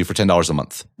wants to sell to you for $10 a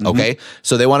month. Okay.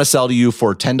 So they want to sell to you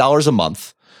for $10 a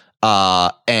month.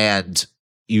 And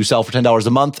you sell for $10 a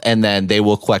month, and then they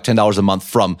will collect $10 a month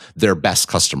from their best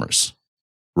customers,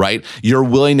 right? Your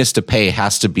willingness to pay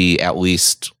has to be at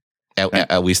least that, or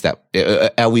it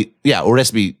has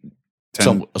to be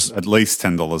at least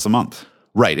 $10 a month.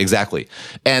 Right, exactly.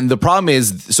 And the problem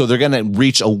is, so they're going to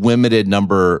reach a limited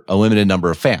number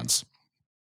of fans.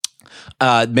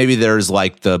 maybe there's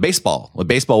like the baseball. Well,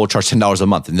 baseball will charge $10 a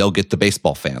month, and they'll get the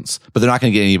baseball fans, but they're not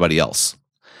going to get anybody else.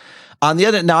 On the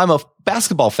other, now I'm a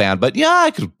basketball fan, but yeah,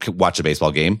 I could watch a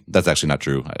baseball game. That's actually not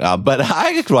true, but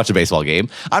I could watch a baseball game.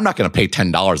 I'm not going to pay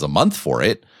 $10 a month for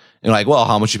it. And like, well,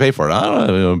 how much you pay for it? I don't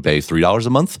know, pay $3 a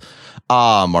month,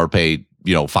 or pay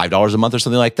 $5 a month or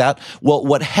something like that. Well,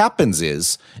 what happens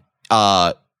is,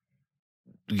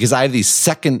 because I have these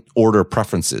second order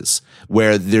preferences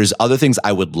where there's other things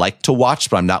I would like to watch,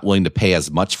 but I'm not willing to pay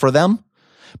as much for them.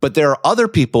 But there are other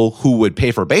people who would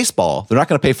pay for baseball. They're not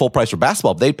going to pay full price for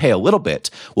basketball. They'd pay a little bit.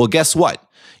 Well, guess what?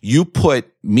 You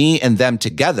put me and them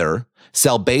together,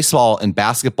 sell baseball and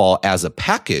basketball as a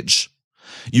package.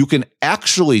 You can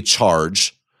actually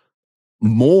charge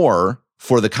more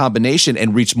for the combination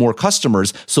and reach more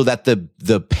customers so that the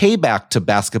payback to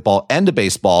basketball and to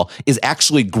baseball is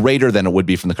actually greater than it would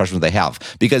be from the customers they have,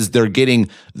 because they're getting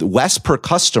less per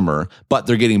customer, but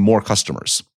they're getting more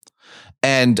customers.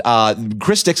 And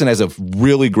Chris Dixon has a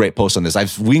really great post on this.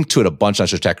 I've linked to it a bunch on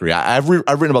Stratechery. I've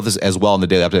written about this as well in the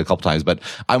Daily Update a couple times, but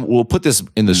we'll put this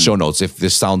in the show notes if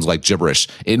this sounds like gibberish,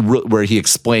 where he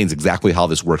explains exactly how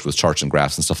this works with charts and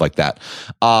graphs and stuff like that.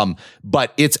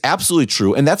 But it's absolutely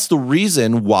true, and that's the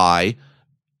reason why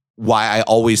I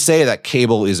always say that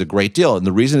cable is a great deal. And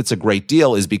the reason it's a great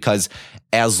deal is because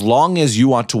as long as you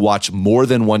want to watch more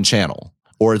than one channel,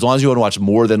 or as long as you want to watch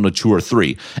more than 2 or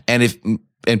 3,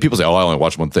 and people say, oh, I only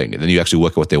watch one thing. And then you actually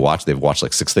look at what they watch. They've watched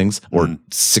like 6 things or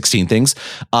 16 things.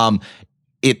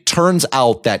 It turns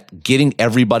out that getting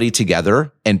everybody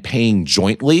together and paying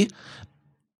jointly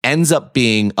ends up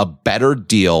being a better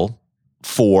deal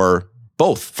for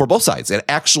both sides. It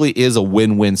actually is a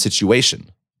win-win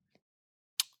situation.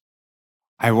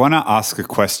 I want to ask a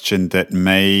question that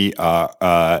may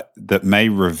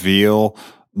reveal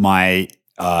my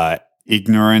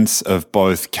ignorance of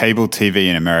both cable TV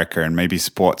in America and maybe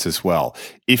sports as well.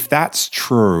 If that's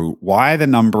true, why are the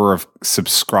number of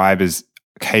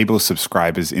cable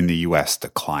subscribers in the US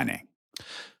declining?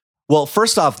 Well,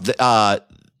 first off,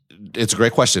 it's a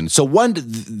great question. So one,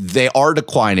 they are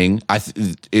declining.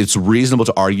 It's reasonable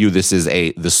to argue this is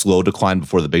the slow decline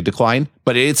before the big decline,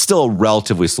 but it's still a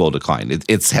relatively slow decline.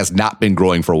 It has not been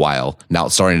growing for a while. Now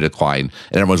it's starting to decline,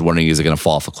 and everyone's wondering, is it going to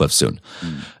fall off a cliff soon?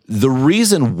 The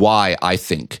reason why I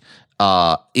think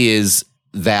is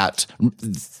that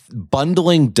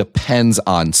bundling depends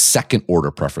on second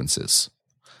order preferences.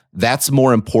 That's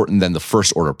more important than the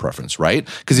first order preference, right?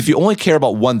 Because if you only care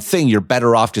about one thing, you're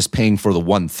better off just paying for the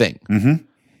one thing. Mm-hmm.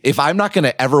 If I'm not going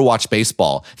to ever watch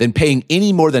baseball, then paying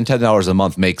any more than $10 a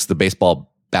month makes the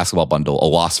basketball bundle a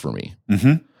loss for me.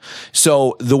 Mm-hmm.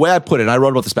 So the way I put it, and I wrote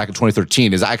about this back in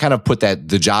 2013, is I kind of put that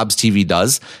the jobs TV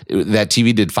does, that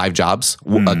TV did 5 jobs,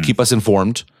 keep us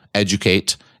informed,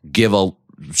 educate,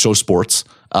 show sports,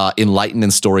 enlighten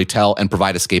and storytell, and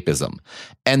provide escapism.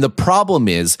 And the problem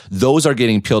is those are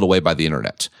getting peeled away by the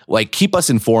internet. Like, keep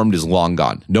us informed is long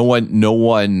gone. No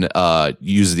one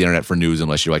uses the internet for news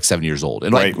unless you're like 7 years old.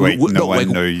 And no one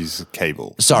uses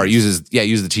cable. Sorry, uses the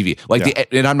TV.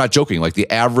 And I'm not joking. Like, the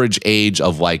average age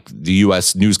of like the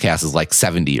U.S. newscast is like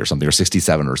 70 or something, or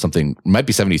 67 or something. It might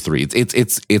be 73.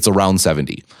 It's around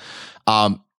 70.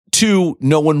 2,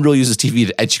 no one really uses TV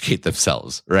to educate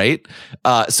themselves, right?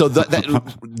 So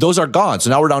those are gone. So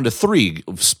now we're down to 3: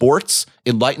 sports,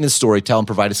 enlighten and storytell, and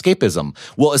provide escapism.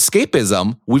 Well,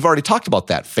 escapism, we've already talked about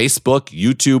that. Facebook,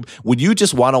 YouTube. When you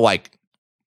just want to like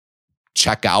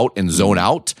check out and zone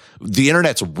out, the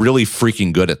internet's really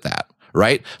freaking good at that.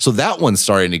 Right? So that one's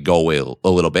starting to go away a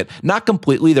little bit. Not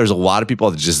completely. There's a lot of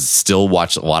people that just still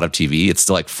watch a lot of TV. It's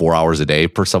still like 4 hours a day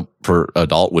per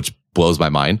adult, which blows my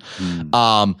mind.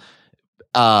 And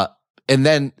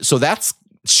then, so that's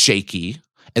shaky.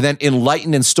 And then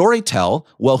enlighten and storytell.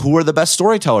 Well, who are the best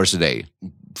storytellers today?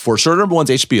 For sure, number one's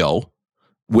HBO,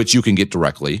 which you can get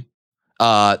directly.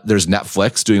 There's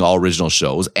Netflix doing all original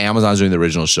shows. Amazon's doing the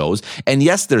original shows. And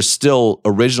yes, there's still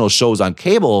original shows on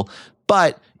cable,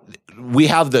 but we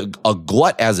have a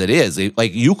glut as it is.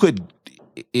 Like, you could,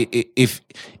 if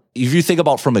you think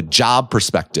about from a job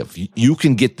perspective, you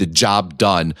can get the job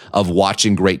done of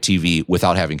watching great TV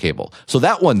without having cable. So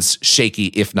that one's shaky,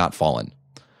 if not fallen.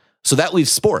 So that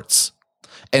leaves sports.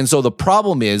 And so the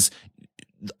problem is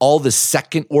all the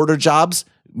second order jobs,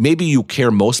 maybe you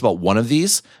care most about one of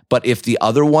these, but if the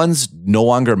other ones no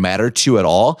longer matter to you at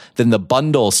all, then the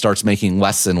bundle starts making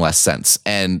less and less sense.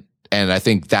 And I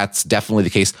think that's definitely the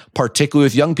case, particularly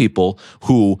with young people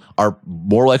who are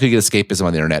more likely to get escapism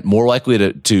on the internet, more likely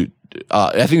to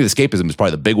I think escapism is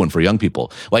probably the big one for young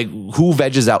people. Like,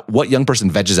 what young person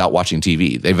veggies out watching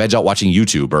TV? They veg out watching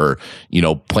YouTube or,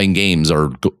 playing games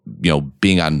or,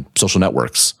 being on social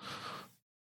networks.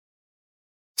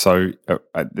 So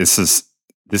this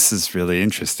is really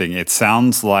interesting. It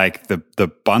sounds like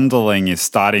the bundling is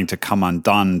starting to come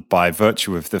undone by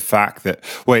virtue of the fact that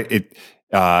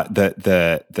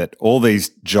that all these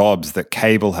jobs that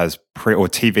cable has or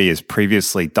TV has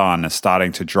previously done are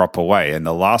starting to drop away, and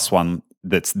the last one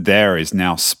that's there is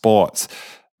now sports.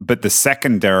 But the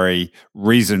secondary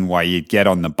reason why you get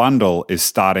on the bundle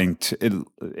is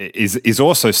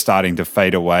also starting to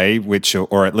fade away,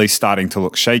 or at least starting to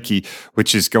look shaky,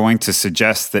 which is going to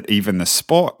suggest that even the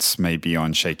sports may be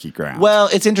on shaky ground. Well,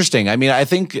 it's interesting. I mean, I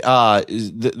think we're a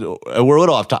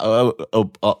little off topic.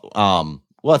 Well,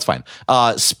 that's fine.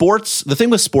 Sports. The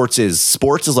thing with sports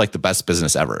is like the best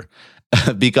business ever.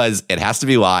 Because it has to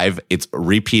be live, it's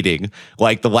repeating.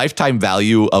 Like the lifetime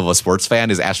value of a sports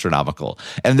fan is astronomical,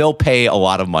 and they'll pay a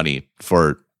lot of money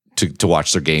to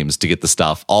watch their games, to get the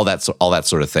stuff, all that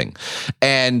sort of thing.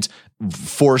 And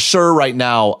for sure, right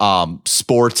now,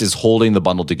 sports is holding the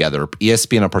bundle together,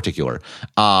 ESPN in particular.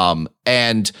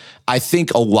 And I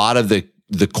think a lot of the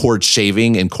cord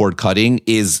shaving and cord cutting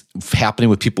is happening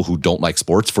with people who don't like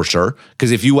sports, for sure.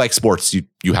 Because if you like sports,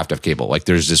 you have to have cable. Like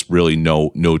there's just really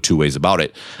no two ways about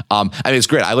it. I mean, it's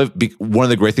great. One of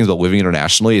the great things about living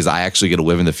internationally is I actually get to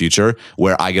live in the future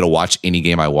where I get to watch any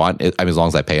game I want. I mean, as long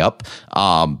as I pay up.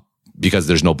 Because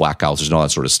there's no blackouts, there's no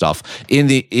that sort of stuff.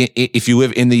 If you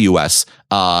live in the US,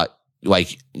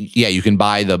 you can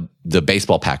buy the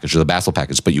baseball package or the basketball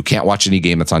package, but you can't watch any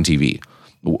game that's on TV.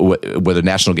 Whether a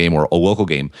national game or a local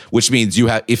game, which means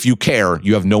if you care,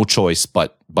 you have no choice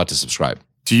but to subscribe.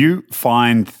 Do you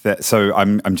find that? So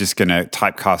I'm just going to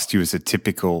typecast you as a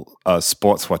typical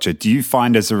sports watcher. Do you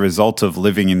find, as a result of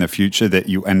living in the future, that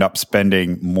you end up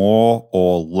spending more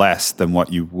or less than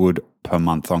what you would per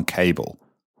month on cable?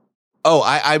 Oh,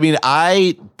 I mean,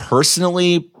 I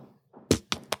personally,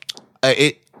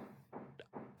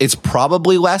 it's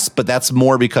probably less, but that's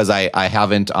more because I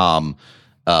haven't.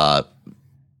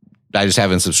 I just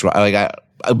haven't subscribed.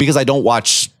 Because I don't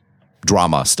watch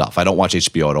drama stuff. I don't watch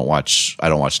HBO. I don't watch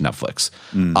Netflix.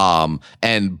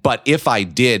 But if I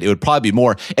did, it would probably be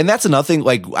more. And that's another thing.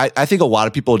 Like I think a lot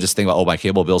of people just think about, oh, my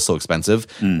cable bill is so expensive.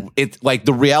 It's like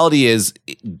the reality is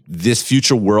this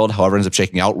future world, however it ends up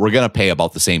shaking out, we're gonna pay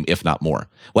about the same, if not more.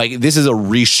 Like this is a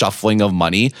reshuffling of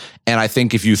money. And I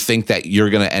think if you think that you're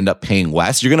gonna end up paying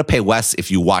less, you're gonna pay less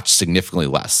if you watch significantly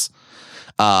less.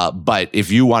 But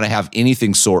if you want to have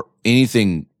anything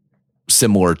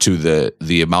similar to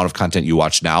the amount of content you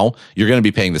watch now, you're going to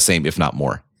be paying the same, if not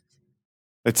more.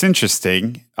 It's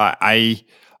interesting. I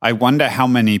wonder how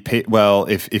many people.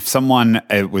 If someone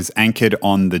was anchored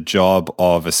on the job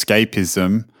of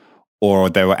escapism,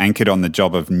 or they were anchored on the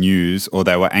job of news, or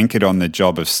they were anchored on the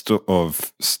job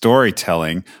of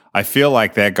storytelling, I feel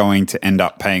like they're going to end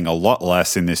up paying a lot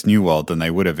less in this new world than they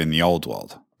would have in the old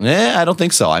world. I don't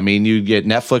think so. I mean, you get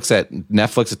Netflix at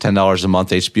 $10 a month,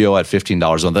 HBO at $15 a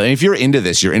month. And if you're into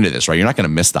this, right? You're not going to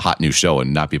miss the hot new show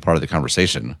and not be part of the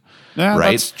conversation. Yeah,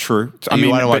 right? That's true. I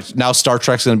mean, now Star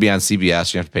Trek's going to be on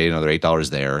CBS. You have to pay another $8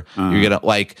 there. You're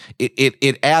gonna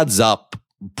it adds up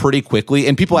pretty quickly.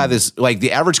 And people have this, like,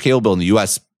 the average cable bill in the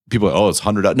US. People are, it's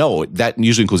 $100. No, that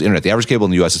usually includes internet. The average cable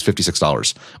in the US is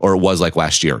 $56, or it was like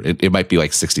last year. It might be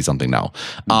like 60 something now.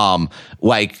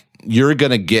 You're going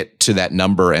to get to that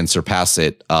number and surpass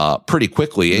it pretty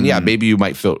quickly. And maybe you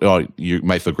might feel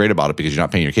great about it because you're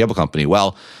not paying your cable company.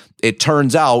 Well, it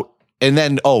turns out, and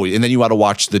then you want to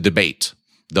watch the debate,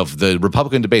 the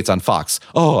Republican debates on Fox.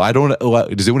 Oh, I don't.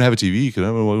 Does anyone have a TV? Can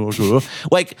I watch?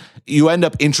 Like, you end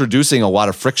up introducing a lot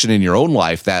of friction in your own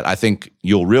life that I think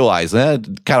you'll realize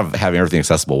kind of having everything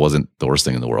accessible wasn't the worst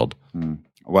thing in the world.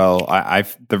 Well,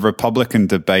 the Republican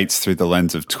debates through the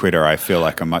lens of Twitter, I feel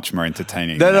like are much more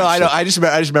entertaining. No, I know. I just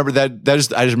remember that. I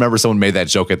just remember someone made that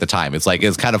joke at the time. It's like,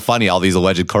 it's kind of funny. All these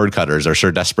alleged cord cutters are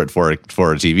sure desperate for a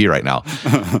TV right now.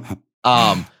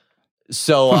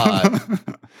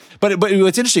 But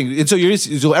it's interesting. And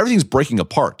so everything's breaking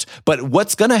apart. But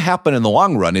what's going to happen in the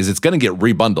long run is it's going to get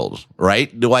rebundled,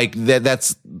 right? Like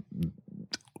that's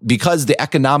because the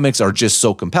economics are just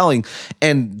so compelling.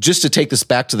 And just to take this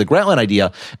back to the Grantland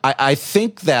idea, I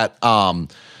think that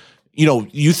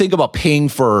you think about paying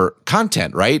for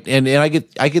content, right? And I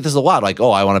get this a lot. Like,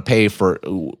 I want to pay for,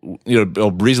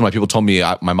 a reason why people told me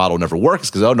my model never works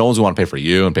is because, no one's going to want to pay for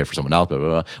you and pay for someone else, blah, blah,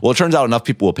 blah. Well, it turns out enough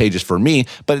people will pay just for me,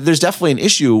 but there's definitely an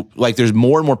issue. Like, there's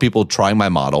more and more people trying my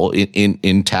model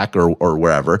in tech or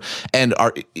wherever. And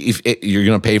if you're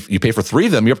going to you pay for 3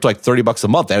 of them, you're up to like $30 a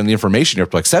month. And the information, you're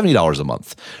up to like $70 a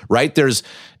month, right? There's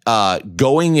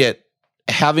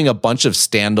having a bunch of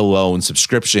standalone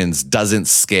subscriptions doesn't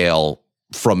scale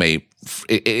from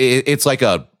it's like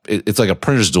a it's like a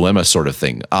printer's dilemma sort of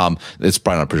thing. It's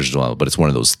probably not a printer's dilemma, but it's one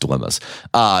of those dilemmas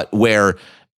where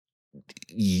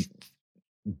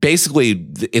basically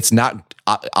it's not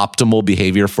optimal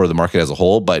behavior for the market as a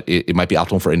whole, but it might be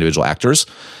optimal for individual actors.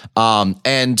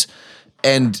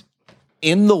 And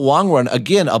in the long run,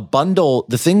 again, a bundle,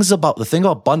 the thing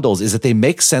about bundles is that they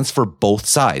make sense for both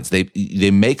sides.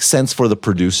 They make sense for the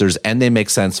producers and they make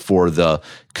sense for the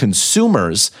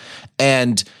consumers.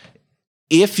 And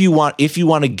if you want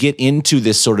to get into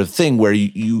this sort of thing where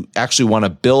you actually want to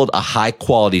build a high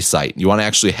quality site, you want to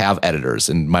actually have editors,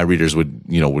 and my readers would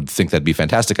think that'd be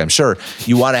fantastic, I'm sure.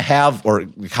 You want to have, or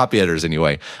copy editors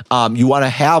anyway, you want to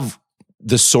have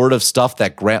the sort of stuff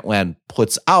that Grantland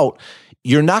puts out.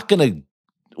 You're not going to,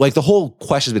 like, the whole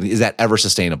question is that ever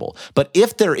sustainable? But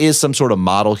if there is some sort of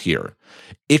model here,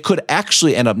 it could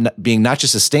actually end up being not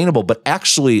just sustainable, but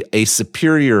actually a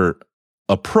superior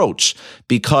approach,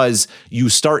 because you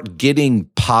start getting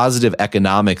positive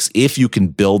economics if you can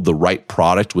build the right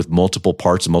product with multiple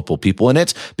parts and multiple people in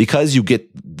it, because you get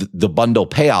the bundle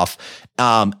payoff.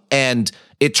 And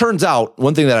it turns out,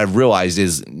 one thing that I've realized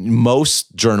is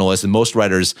most journalists and most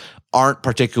writers aren't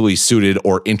particularly suited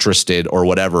or interested or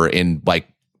whatever in like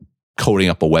coding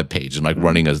up a web page and like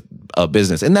running a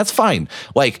business. And that's fine.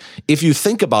 Like, if you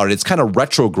think about it, it's kind of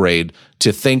retrograde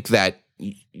to think that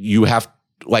you have,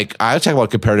 like, I talk about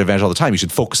comparative advantage all the time. You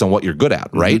should focus on what you're good at,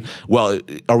 right? Mm-hmm. Well,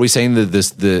 are we saying that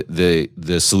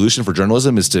the solution for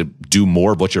journalism is to do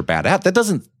more of what you're bad at? That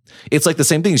doesn't. It's like the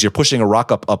same thing as you're pushing a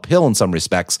rock uphill in some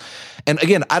respects. And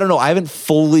again, I don't know. I haven't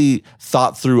fully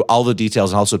thought through all the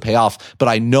details and how this would pay off, but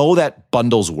I know that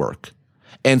bundles work.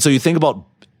 And so you think about,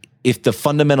 if the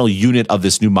fundamental unit of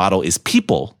this new model is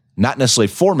people, not necessarily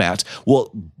format,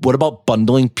 well, what about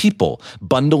bundling people?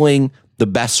 Bundling the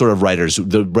best sort of writers,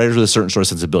 the writers with a certain sort of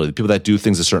sensibility, the people that do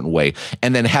things a certain way,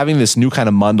 and then having this new kind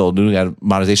of bundle, new kind of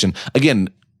monetization. Again,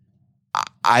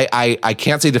 I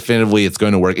can't say definitively it's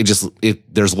going to work.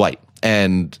 There's light,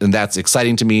 and that's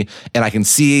exciting to me, and I can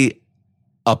see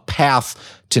a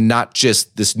path to not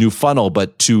just this new funnel,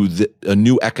 but to a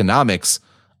new economics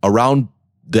around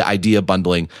the idea of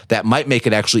bundling that might make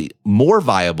it actually more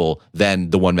viable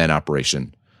than the one-man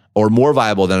operation, or more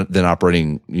viable than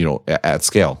operating, at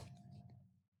scale.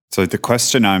 So the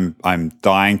question I'm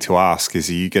dying to ask is: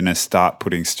 are you going to start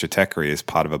putting Stratechery as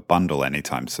part of a bundle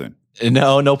anytime soon?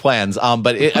 No plans. No.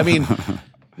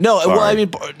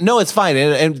 No, it's fine.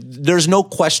 And there's no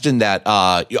question that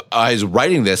I was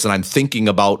writing this and I'm thinking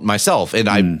about myself, and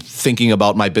I'm thinking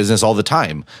about my business all the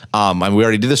time. We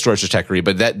already did the story of Stratechery,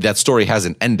 but that story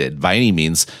hasn't ended by any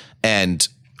means. And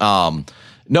I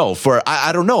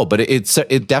don't know, but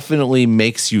it definitely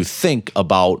makes you think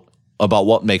about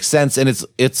what makes sense. And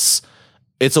it's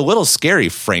a little scary,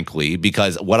 frankly,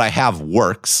 because what I have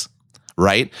works,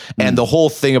 right? And the whole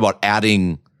thing about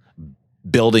adding,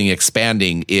 building,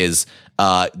 expanding is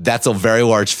that's a very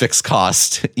large fixed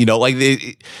cost.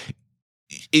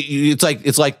 It's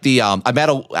like the I'm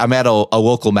at a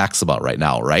local Maxima right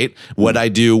now, right? What I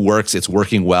do works, it's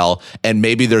working well, and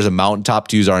maybe there's a mountaintop,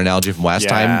 to use our analogy from last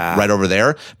time, right over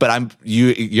there. But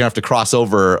you have to cross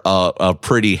over a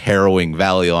pretty harrowing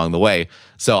valley along the way.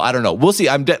 So I don't know. We'll see.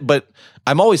 But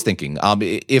I'm always thinking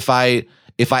if I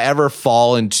ever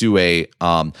fall into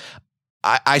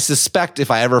I suspect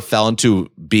if I ever fell into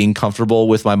being comfortable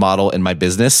with my model and my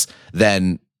business,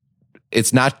 then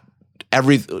it's not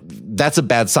that's a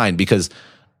bad sign, because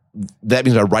that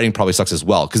means my writing probably sucks as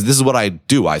well. Because this is what I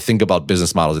do. I think about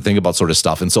business models. I think about sort of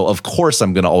stuff. And so of course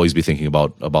I'm going to always be thinking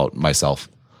about myself.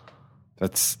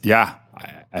 It's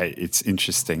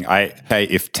interesting.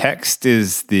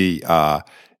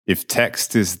 If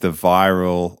text is the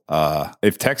viral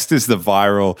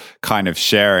kind of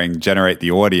sharing, generate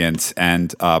the audience,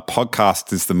 and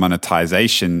podcast is the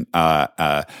monetization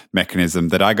mechanism,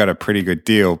 that I got a pretty good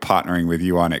deal partnering with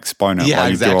you on Exponent while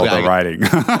you do all the writing.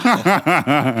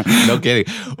 No kidding.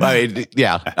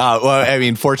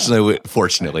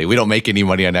 Fortunately, we don't make any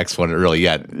money on Exponent really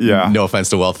yet. Yeah. No offense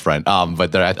to Wealthfront,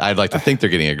 but I'd like to think they're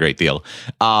getting a great deal.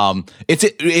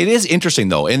 It is interesting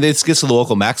though, and this gets to the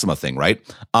local Maxima thing, right?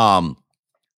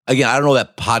 Again, I don't know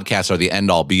that podcasts are the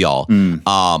end all be all.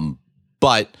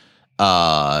 But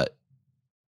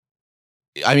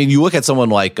you look at someone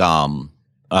like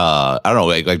I don't know,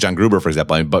 like John Gruber, for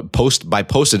example. But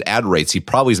posted ad rates, he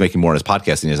probably is making more on his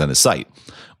podcast than he is on his site,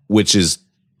 which is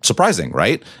surprising,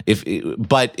 right?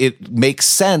 But it makes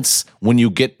sense when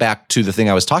you get back to the thing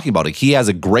I was talking about. Like, he has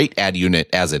a great ad unit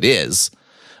as it is,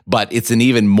 but it's an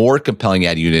even more compelling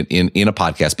ad unit in a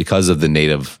podcast because of the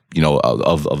native,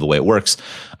 of the way it works.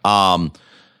 And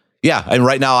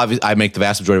right now I make the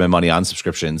vast majority of my money on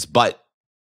subscriptions, but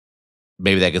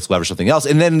maybe that gets leveraged something else.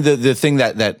 And then the thing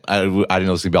that I didn't know this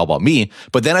was gonna be all about me,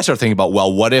 but then I started thinking about,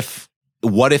 well, what if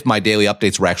my daily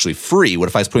updates were actually free? What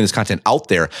if I was putting this content out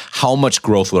there? How much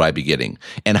growth would I be getting?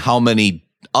 And how many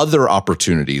other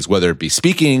opportunities, whether it be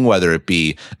speaking, whether it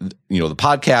be, the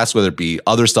podcast, whether it be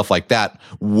other stuff like that,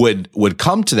 would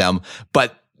come to them.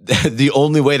 But the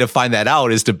only way to find that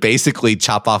out is to basically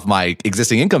chop off my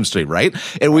existing income stream, right?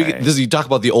 And you talk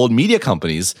about the old media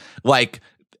companies, like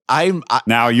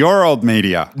now your old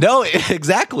media. No,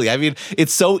 exactly. I mean,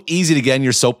 it's so easy to get in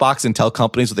your soapbox and tell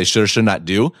companies what they should or should not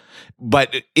do.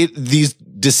 But these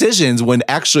decisions, when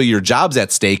actually your job's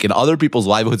at stake and other people's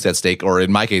livelihoods at stake, or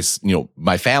in my case,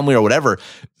 my family or whatever,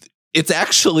 it's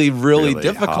actually really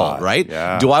difficult, hard. Right?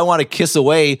 Yeah. Do I want to kiss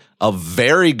away a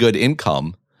very good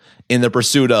income in the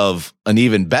pursuit of an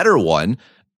even better one?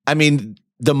 I mean,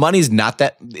 the money's not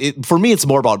that. For me, it's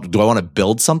more about, do I want to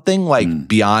build something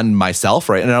beyond myself,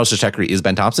 right? And I know Stratechery is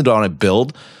Ben Thompson. Do I want to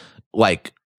build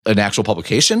like an actual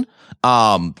publication?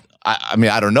 I mean,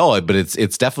 I don't know, but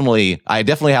it's definitely, I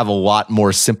definitely have a lot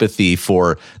more sympathy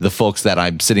for the folks that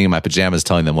I'm sitting in my pajamas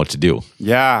telling them what to do.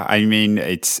 Yeah, I mean,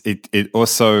 it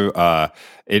also I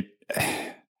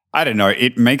don't know,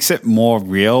 it makes it more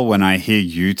real when I hear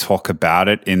you talk about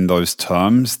it in those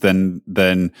terms than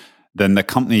the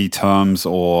company terms,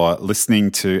 or listening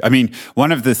to. I mean,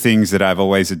 one of the things that I've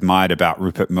always admired about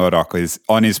Rupert Murdoch is,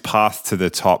 on his path to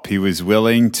the top, he was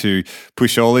willing to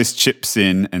push all his chips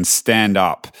in and stand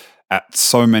up at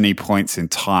so many points in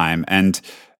time. And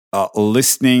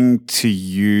listening to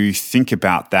you think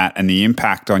about that and the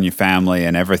impact on your family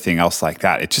and everything else like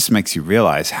that, it just makes you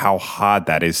realize how hard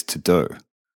that is to do.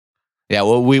 Yeah,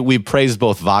 well, we praised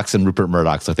both Vox and Rupert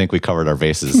Murdoch, so I think we covered our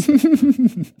bases.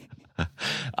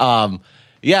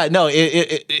 Yeah, no,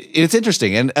 it's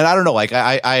interesting, and I don't know, like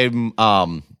I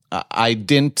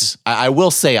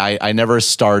will say I never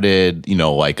started,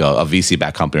 like a VC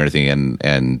backed company or anything,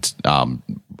 and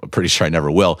pretty sure I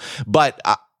never will. But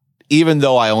even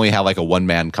though I only have like a one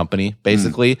man company,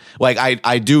 basically, like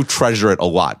I do treasure it a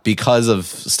lot because of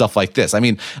stuff like this. I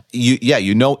mean,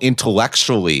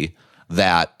 intellectually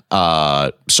that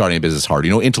starting a business is hard.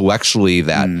 Intellectually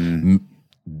that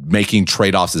making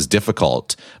trade-offs is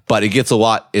difficult, but it gets a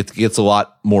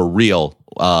lot more real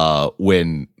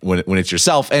when it's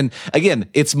yourself. And again,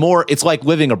 it's like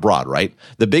living abroad, right?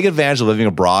 The big advantage of living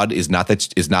abroad is not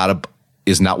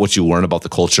what you learn about the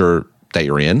culture that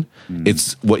you're in.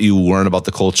 It's what you learn about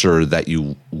the culture that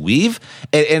you leave,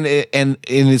 and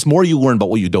it's more you learn about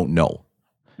what you don't know.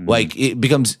 Like, it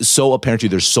becomes so apparent to you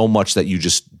there's so much that you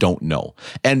just don't know,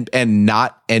 and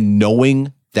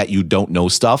knowing that you don't know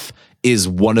stuff is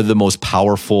one of the most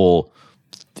powerful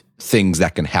things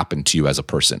that can happen to you as a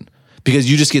person, because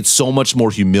you just get so much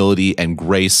more humility and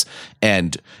grace,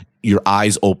 and your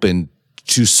eyes open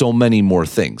to so many more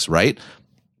things, right?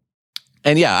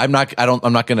 And yeah, I'm not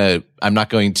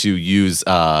going to use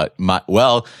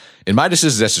in my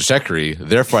decisions as Stratechery,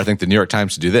 therefore I think the New York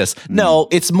Times should do this. No,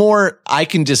 it's more, I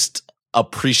can just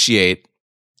appreciate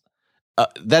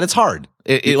that it's hard.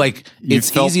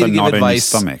 It's easy to give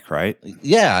advice. In your stomach, right?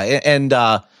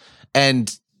 Yeah,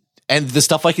 and the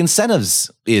stuff like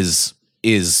incentives is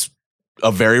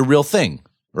a very real thing,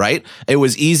 right? It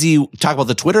was easy. Talk about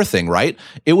the Twitter thing, right?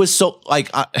 It was so like,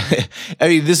 I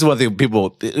mean, this is one thing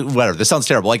people, whatever, this sounds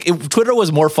terrible. Like, Twitter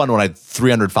was more fun when I had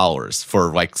 300 followers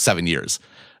for like 7 years,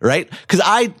 right? Because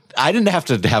I didn't have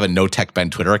to have a No Tech Ben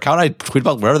Twitter account. I tweet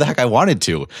about whatever the heck I wanted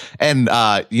to. And,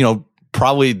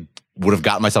 probably would have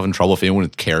gotten myself in trouble if anyone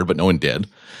had cared, but no one did.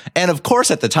 And of course,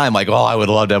 at the time, like, I would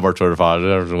love to have more Twitter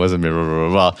followers. It wasn't me, blah, blah,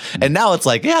 blah, blah. And now it's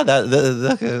like, yeah,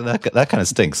 that kind of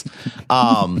stinks.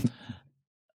 I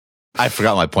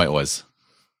forgot what my point was.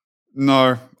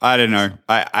 No, I don't know.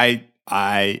 I'm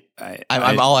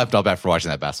all amped up after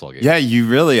watching that basketball game. Yeah, you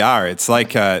really are. It's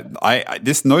like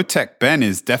this No Tech Ben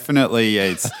is definitely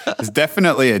it's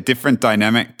definitely a different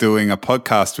dynamic doing a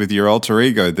podcast with your alter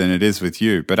ego than it is with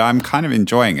you. But I'm kind of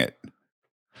enjoying it.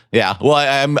 Yeah,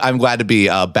 well, I'm glad to be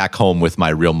back home with my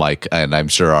real mic, and I'm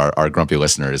sure our grumpy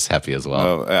listener is happy as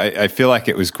well. I feel like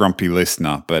it was Grumpy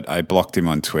Listener, but I blocked him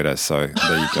on Twitter, so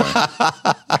there you go.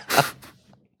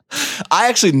 I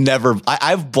actually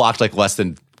I've blocked like less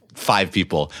than 5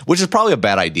 people, which is probably a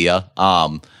bad idea.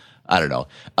 I don't know.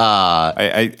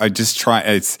 I just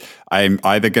try. I'm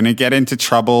either going to get into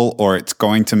trouble or it's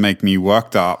going to make me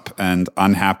worked up and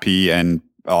unhappy, and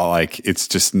it's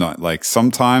just not like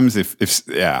sometimes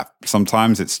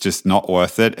sometimes it's just not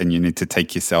worth it, and you need to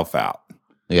take yourself out.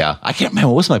 Yeah, I can't. Man,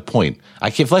 what was my point? I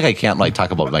feel like I can't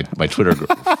talk about my Twitter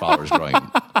followers growing.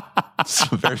 It's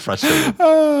very frustrating.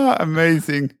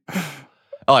 Amazing.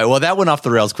 All right, well, that went off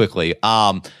the rails quickly.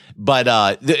 but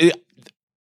I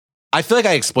feel like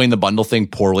I explained the bundle thing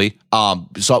poorly.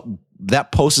 So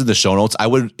that post in the show notes. I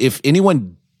would, if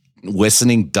anyone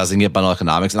listening doesn't get bundle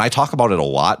economics, and I talk about it a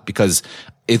lot because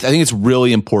I think it's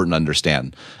really important to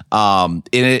understand.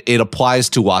 It applies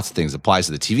to lots of things. It applies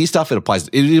to the TV stuff. It applies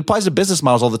to business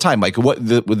models all the time. Like with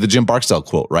the Jim Barksdale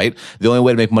quote, right? The only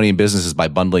way to make money in business is by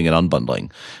bundling and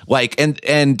unbundling. Like, and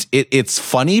it's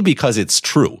funny because it's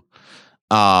true.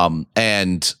 So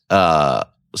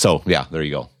yeah, there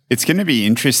you go. It's going to be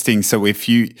interesting. So if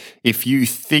you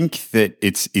think that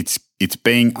it's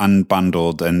being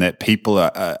unbundled and that people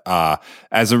are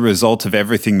as a result of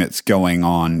everything that's going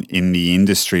on in the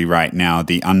industry right now,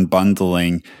 the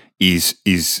unbundling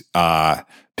is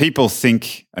people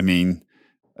think. I mean,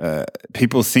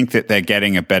 people think that they're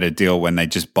getting a better deal when they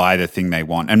just buy the thing they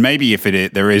want. And maybe if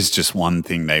there is just one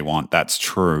thing they want, that's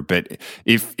true. But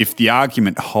if the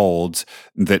argument holds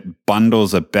that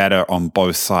bundles are better on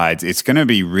both sides, it's going to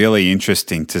be really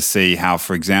interesting to see how,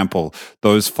 for example,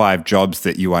 those 5 jobs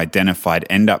that you identified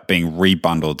end up being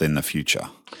rebundled in the future.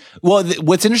 Well,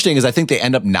 what's interesting is I think they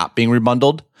end up not being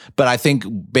rebundled, but I think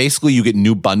basically you get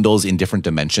new bundles in different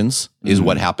dimensions is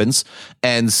what happens.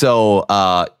 And so,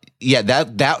 yeah,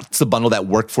 that's the bundle that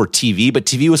worked for TV, but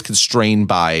TV was constrained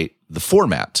by the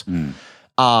format.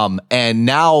 And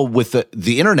now with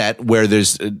the internet, where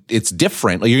it's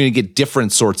different, like you're going to get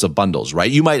different sorts of bundles,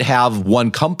 right? You might have one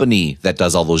company that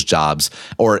does all those jobs,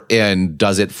 and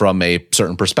does it from a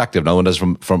certain perspective. No one does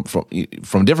from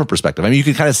a different perspective. I mean, you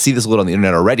can kind of see this a little on the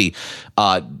internet already.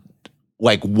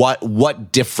 Like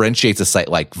what differentiates a site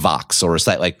like Vox or a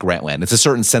site like Grantland? It's a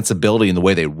certain sensibility in the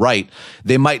way they write.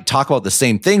 They might talk about the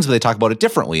same things, but they talk about it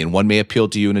differently, and one may appeal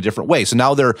to you in a different way. So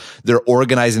now they're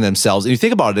organizing themselves. And you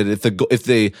think about it,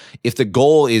 if the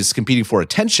goal is competing for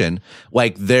attention,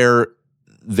 like they're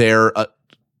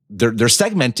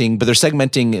segmenting, but they're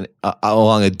segmenting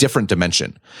along a different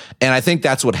dimension. And I think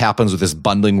that's what happens with this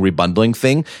bundling, rebundling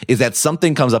thing, is that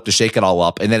something comes up to shake it all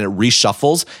up, and then it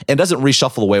reshuffles, and doesn't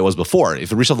reshuffle the way it was before.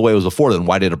 If it reshuffled the way it was before, then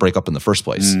why did it break up in the first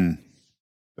place?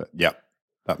 Yep.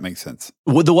 That makes sense.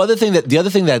 Well, the other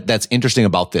thing that's interesting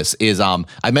about this is I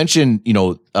mentioned,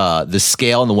 the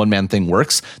scale and the one-man thing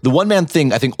works. The one-man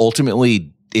thing, I think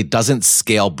ultimately it doesn't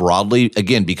scale broadly,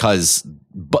 again, because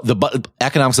the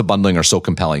economics of bundling are so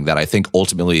compelling that I think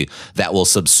ultimately that will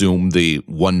subsume the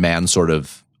one-man sort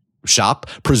of shop,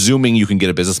 presuming you can get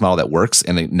a business model that works.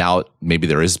 And now maybe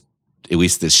there is at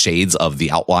least the shades of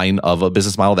the outline of a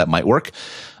business model that might work.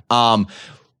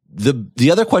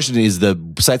 The other question is the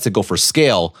sites that go for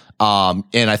scale,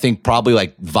 and I think probably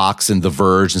like Vox and The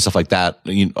Verge and stuff like that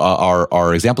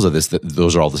are examples of this.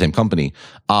 Those are all the same company.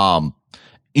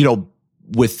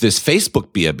 With this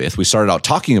Facebook Behemoth we started out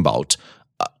talking about,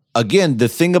 again, the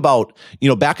thing about,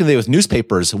 back in the day with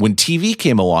newspapers, when TV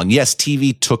came along, yes,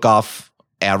 TV took off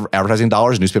advertising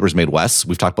dollars, newspapers made less.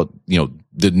 We've talked about,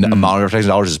 the amount of advertising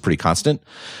dollars is pretty constant.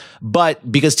 But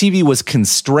because TV was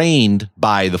constrained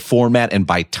by the format and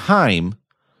by time,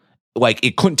 like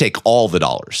it couldn't take all the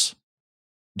dollars.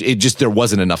 There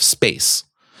wasn't enough space.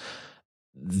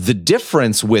 The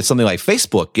difference with something like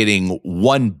Facebook getting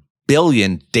 1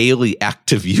 billion daily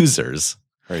active users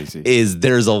is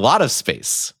there's a lot of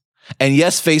space. And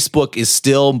yes, Facebook is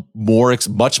still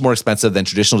much more expensive than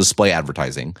traditional display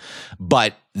advertising,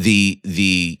 but the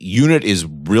unit is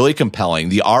really compelling.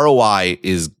 The ROI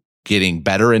is getting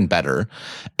better and better.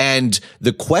 And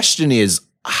the question is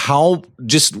how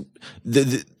just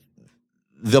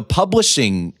the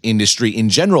publishing industry in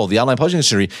general, the online publishing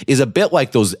industry, is a bit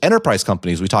like those enterprise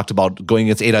companies we talked about going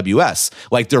against AWS.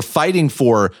 Like they're fighting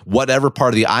for whatever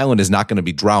part of the island is not going to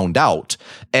be drowned out.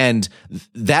 And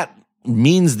that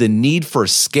means the need for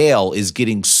scale is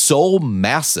getting so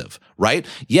massive, right?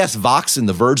 Yes, Vox and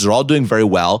The Verge are all doing very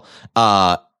well.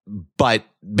 But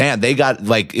man, they got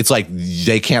it's like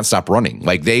they can't stop running.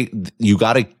 Like you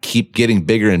got to keep getting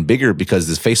bigger and bigger because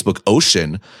this Facebook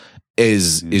ocean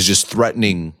is just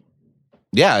threatening.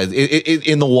 Yeah,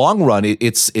 in the long run,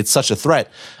 it's such a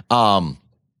threat. And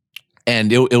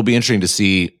it'll be interesting to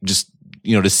see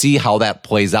to see how that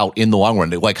plays out in the long run.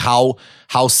 Like how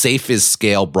safe is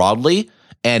scale broadly,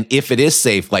 and if it is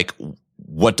safe, like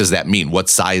what does that mean? What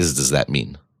size does that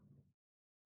mean?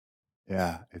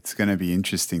 Yeah, it's going to be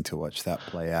interesting to watch that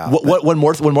play out. One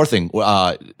more thing.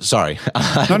 Sorry.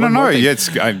 No.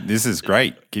 This is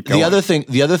great. Keep going.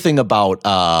 The other thing about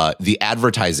the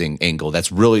advertising angle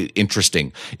that's really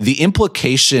interesting. The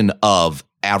implication of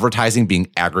advertising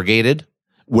being aggregated,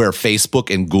 where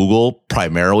Facebook and Google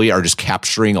primarily are just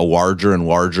capturing a larger and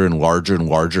larger and larger and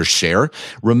larger share.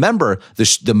 Remember,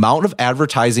 the amount of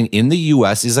advertising in the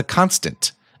U.S. is a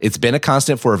constant. It's been a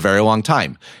constant for a very long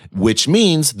time, which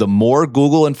means the more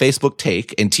Google and Facebook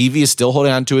take, and TV is still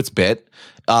holding on to its bit,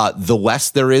 the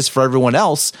less there is for everyone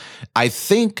else. I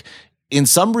think in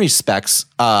some respects,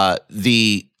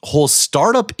 the whole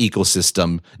startup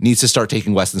ecosystem needs to start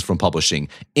taking lessons from publishing.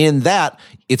 In that,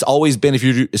 it's always been, if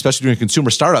you're especially doing a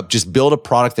consumer startup, just build a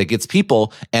product that gets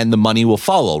people and the money will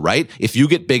follow, right? If you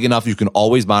get big enough, you can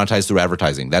always monetize through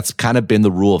advertising. That's kind of been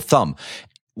the rule of thumb.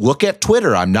 Look at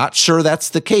Twitter. I'm not sure that's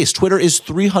the case. Twitter is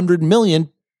 300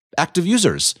 million active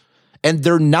users, and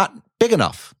they're not big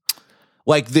enough.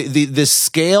 Like the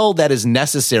scale that is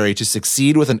necessary to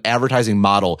succeed with an advertising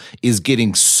model is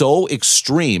getting so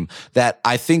extreme that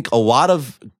I think a lot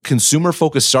of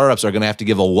consumer-focused startups are going to have to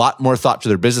give a lot more thought to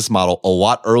their business model a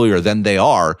lot earlier than they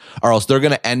are, or else they're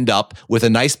going to end up with a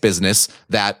nice business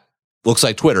that looks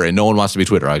like Twitter, and no one wants to be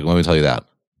Twitter. Let me tell you that.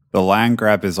 The land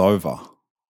grab is over.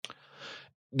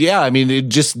 Yeah, I mean, it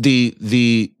just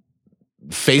the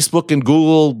Facebook and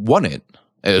Google won it,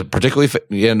 particularly,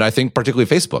 and I think particularly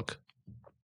Facebook.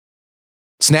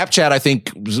 Snapchat, I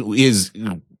think,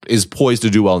 is poised to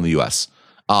do well in the U.S.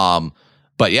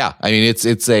 But yeah, I mean, it's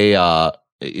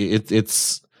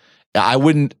I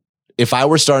wouldn't, if I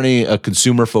were starting a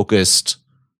consumer focused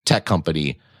tech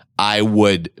company, I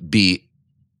would be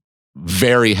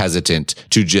very hesitant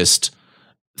to just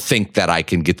think that I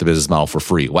can get the business model for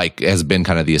free, like has been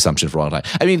kind of the assumption for a long time.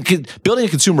 I mean, building a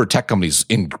consumer tech company is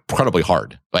incredibly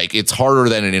hard. Like, it's harder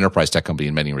than an enterprise tech company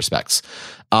in many respects.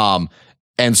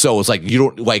 And so it's like, you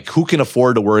don't, like, who can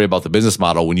afford to worry about the business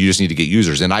model when you just need to get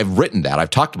users? And I've written that. I've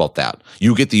talked about that.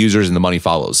 You get the users and the money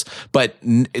follows. But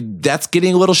that's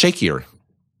getting a little shakier.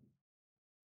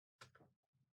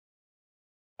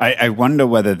 I wonder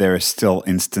whether there are still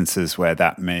instances where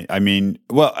that may, I mean,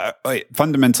 well, it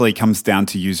fundamentally comes down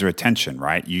to user attention,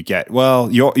 right? You get,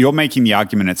 well, you're making the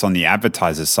argument it's on the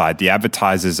advertiser side. The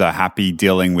advertisers are happy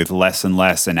dealing with less and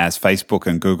less, and as Facebook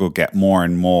and Google get more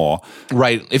and more.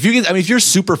 Right. If you're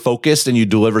super focused and you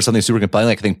deliver something super compelling,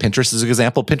 like I think Pinterest is an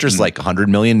example. Pinterest is like 100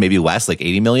 million, maybe less, like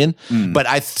 80 million. But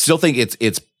I still think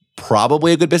it's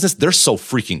probably a good business. They're so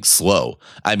freaking slow.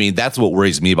 I mean, that's what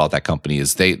worries me about that company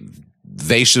is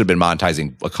they should have been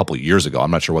monetizing a couple of years ago. I'm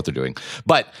not sure what they're doing.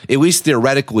 But at least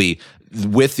theoretically,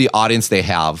 with the audience they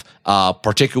have,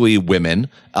 particularly women,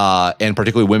 and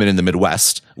particularly women in the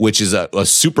Midwest, which is a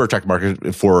super attractive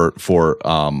market for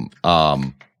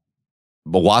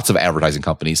lots of advertising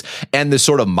companies, and the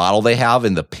sort of model they have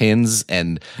and the pins,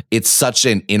 and it's such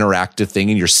an interactive thing,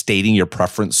 and you're stating your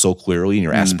preference so clearly and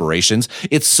your aspirations.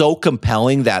 It's so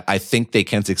compelling that I think they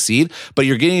can succeed, but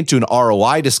you're getting into an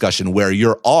ROI discussion where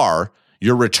your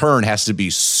return has to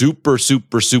be super,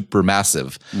 super, super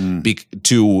massive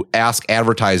to ask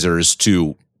advertisers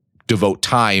to devote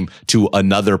time to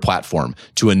another platform,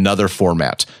 to another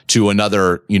format, to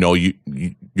another,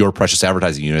 your precious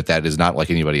advertising unit that is not like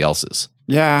anybody else's.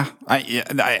 Yeah,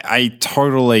 I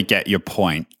totally get your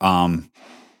point.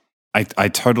 I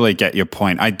totally get your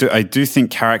point. I do think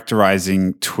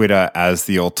characterizing Twitter as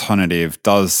the alternative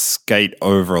does skate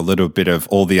over a little bit of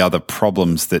all the other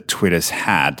problems that Twitter's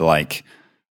had, like.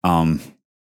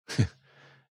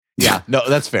 Yeah, no,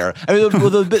 that's fair. I mean,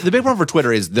 the big problem for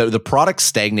Twitter is the product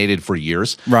stagnated for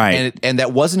years, right? And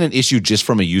that wasn't an issue just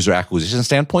from a user acquisition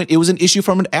standpoint. It was an issue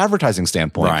from an advertising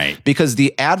standpoint, right? Because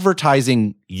the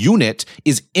advertising unit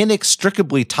is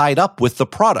inextricably tied up with the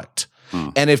product.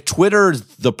 And if Twitter,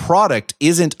 the product,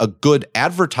 isn't a good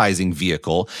advertising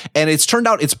vehicle, and it's turned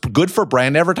out it's good for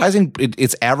brand advertising,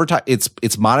 it's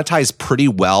monetized pretty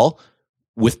well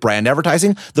with brand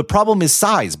advertising. The problem is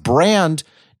size. Brand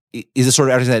is a sort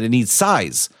of advertising that it needs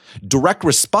size. Direct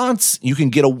response, you can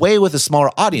get away with a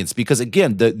smaller audience because,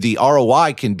 again, the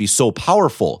ROI can be so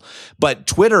powerful. But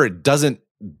Twitter doesn't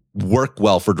work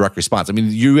well for direct response. I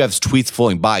mean, you have tweets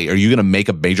flowing by. Are you going to make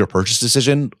a major purchase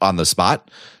decision on the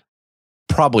spot?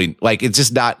 Probably. Like, it's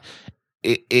just not.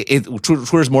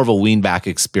 Twitter's more of a lean back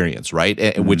experience,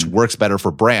 right? Which works better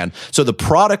for brand. So the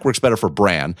product works better for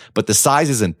brand, but the size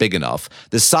isn't big enough.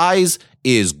 The size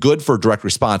is good for direct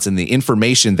response, and the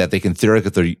information that they can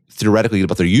theoretically get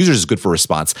about their users is good for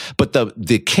response. But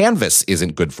the canvas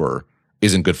isn't good for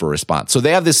response. So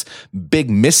they have this big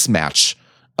mismatch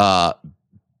when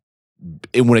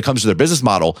it comes to their business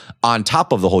model on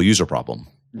top of the whole user problem.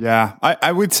 Yeah,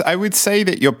 I would say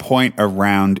that your point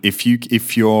around if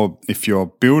you're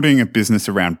building a business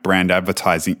around brand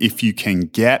advertising, if you can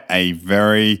get a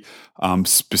very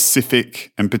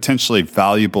specific and potentially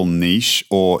valuable niche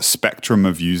or spectrum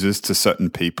of users to certain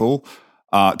people,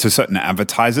 to certain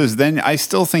advertisers, then I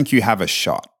still think you have a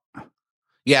shot.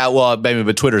 Yeah, well, I mean,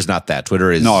 but Twitter's not that.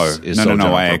 Twitter is no.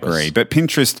 general I purpose. agree, but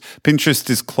Pinterest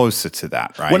is closer to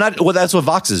that, right? Well, that's what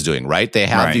Vox is doing, right? They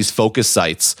have Right. these focus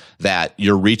sites that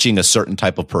you're reaching a certain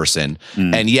type of person,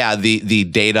 and yeah, the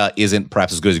data isn't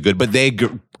perhaps as good, but they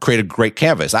create a great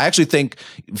canvas. I actually think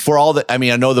for all the, I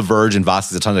mean, I know The Verge and Vox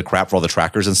is a ton of crap for all the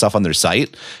trackers and stuff on their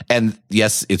site, and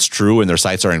yes, it's true, and their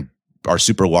sites are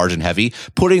super large and heavy.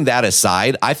 Putting that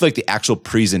aside, I feel like the actual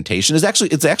presentation is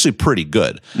actually pretty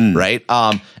good, right?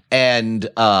 And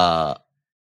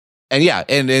yeah,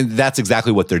 and that's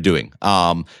exactly what they're doing.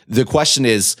 The question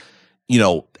is,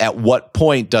 at what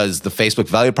point does the Facebook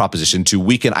value proposition to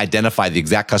we can identify the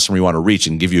exact customer you want to reach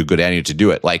and give you a good answer to do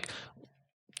it? Like,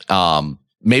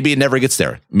 maybe it never gets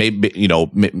there. Maybe,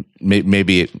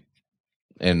 maybe it,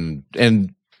 and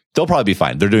they'll probably be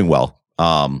fine. They're doing well.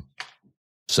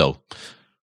 So,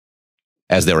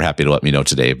 as they were happy to let me know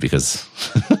today, because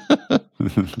what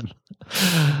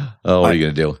are you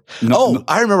going to do?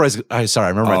 I remember. I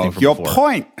remember my thing from your before.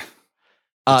 point.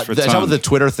 Talk about the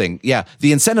Twitter thing. Yeah,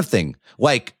 the incentive thing.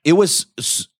 Like, it was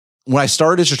when I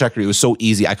started Digital Trajectory, it was so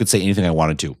easy. I could say anything I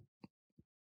wanted to.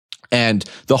 And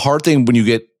the hard thing when you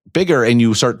get bigger and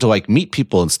you start to like meet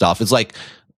people and stuff, it's like.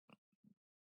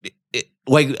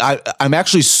 I'm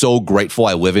actually so grateful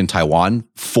I live in Taiwan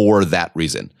for that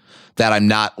reason, that I'm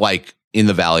not like in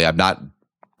the Valley. I'm not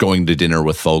going to dinner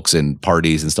with folks and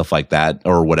parties and stuff like that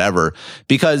or whatever,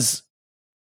 because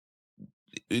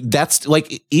that's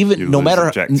like, even no matter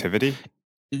objectivity.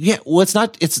 Yeah. Well,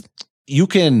 you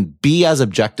can be as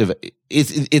objective.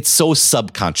 It's so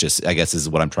subconscious, I guess, is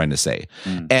what I'm trying to say.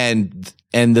 And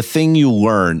the thing you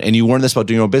learn this about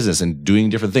doing your own business and doing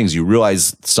different things, you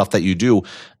realize stuff that you do.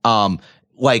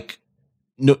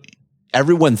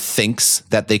 Everyone thinks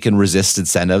that they can resist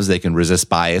incentives, they can resist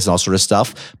bias and all sort of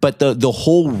stuff. But the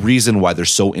whole reason why they're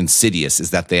so insidious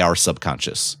is that they are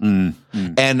subconscious. And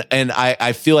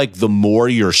I feel like the more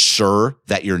you're sure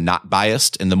that you're not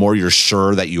biased, and the more you're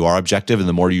sure that you are objective, and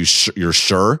the more you're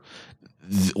sure,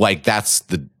 like that's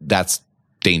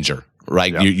danger.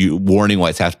 Right, yeah. You warning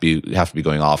lights have to be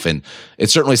going off, and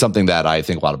it's certainly something that I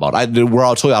think a lot about. We're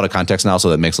all totally out of context now,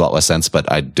 so that makes a lot less sense.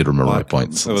 But I did remember my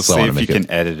points. We'll see if you can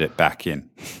edit it back in.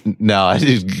 No,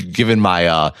 given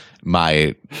my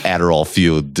my Adderall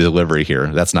fueled delivery here,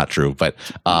 that's not true. But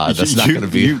that's not going to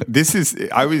be.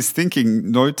 I was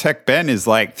thinking, No Tech Ben is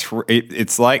like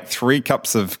it's like 3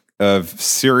 cups of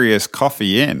serious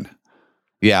coffee in.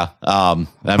 Yeah, I'm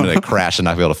going to crash and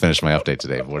not be able to finish my update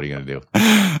today. But what are you going to do?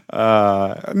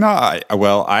 I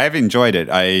have enjoyed it.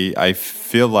 I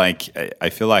feel like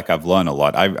I've learned a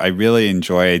lot. I really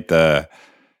enjoyed the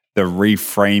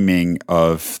reframing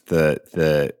of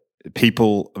the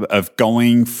people of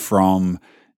going from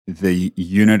the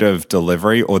unit of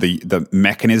delivery or the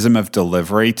mechanism of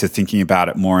delivery to thinking about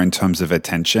it more in terms of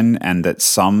attention, and that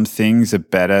some things are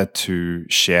better to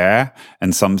share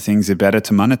and some things are better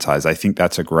to monetize. I think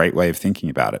that's a great way of thinking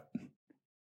about it.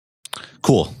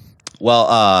 Cool.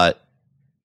 Well,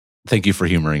 thank you for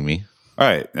humoring me. All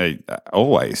right.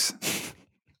 Always.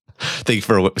 Thank you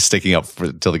for sticking up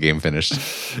till the game finished.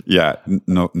 Yeah,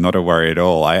 not a worry at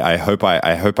all. I hope I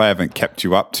haven't kept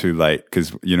you up too late,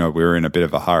 because we were in a bit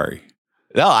of a hurry.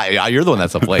 No, you're the one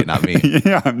that's up late, not me.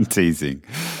 Yeah, I'm teasing.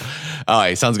 All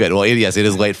right, sounds good. Well, yes, it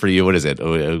is late for you. What is it?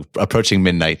 Approaching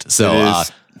midnight. So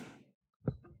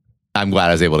I'm glad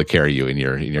I was able to carry you in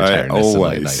your tiredness.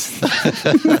 Always.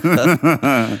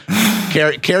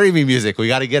 Carry me music. We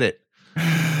got to get it.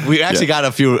 We actually got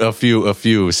a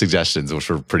few suggestions, which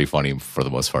were pretty funny for the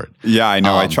most part. Yeah, I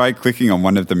know. I tried clicking on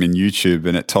one of them in YouTube,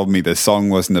 and it told me the song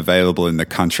wasn't available in the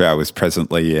country I was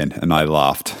presently in, and I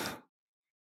laughed.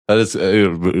 That is,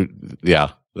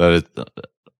 yeah.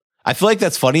 I feel like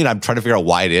that's funny, and I'm trying to figure out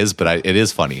why it is, but it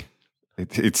is funny.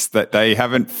 It's that they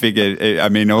haven't figured it. I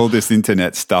mean, all this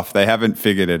internet stuff, they haven't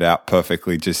figured it out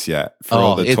perfectly just yet. For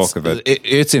all the talk of it,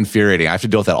 it's infuriating. I have to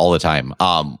deal with that all the time.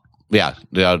 Yeah.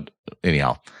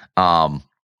 Anyhow,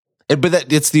 but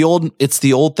it's the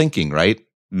old thinking, right?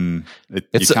 You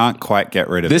can't quite get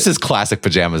rid of this. Is classic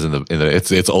pajamas in the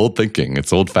it's old thinking.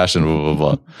 It's old fashioned. Blah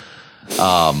blah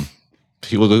blah.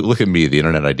 People look at me, the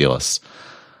internet idealist.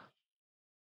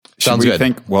 Should we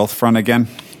think Wealthfront again?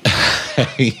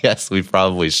 Yes, we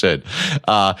probably should.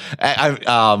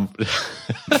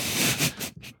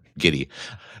 Giddy.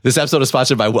 This episode is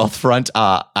sponsored by Wealthfront.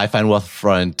 I find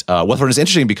Wealthfront is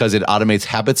interesting because it automates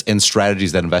habits and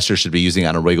strategies that investors should be using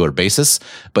on a regular basis,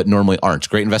 but normally aren't.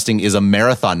 Great investing is a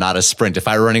marathon, not a sprint. If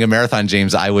I were running a marathon,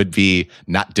 James, I would be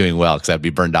not doing well because I'd be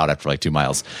burned out after like 2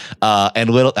 miles.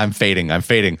 I'm fading.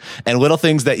 And little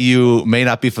things that you may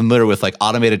not be familiar with, like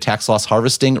automated tax loss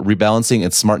harvesting, rebalancing,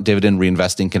 and smart dividend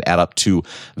reinvesting can add up to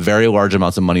very large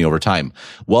amounts of money over time.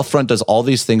 Wealthfront does all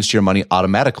these things to your money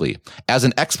automatically. As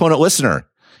an Exponent listener,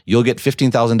 you'll get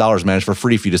 $15,000 managed for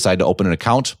free if you decide to open an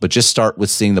account, but just start with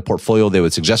seeing the portfolio they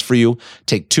would suggest for you.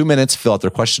 Take 2 minutes, fill out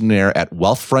their questionnaire at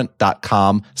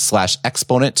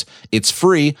wealthfront.com/exponent. It's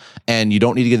free, and you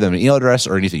don't need to give them an email address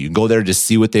or anything. You can go there to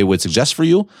see what they would suggest for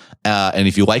you. And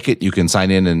if you like it, you can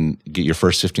sign in and get your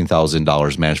first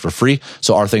 $15,000 managed for free.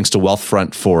 So our thanks to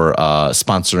Wealthfront for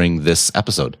sponsoring this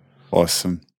episode.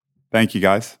 Awesome. Thank you,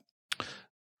 guys.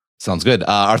 Sounds good.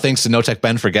 Our thanks to NoTech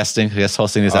Ben for guest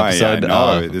hosting this episode.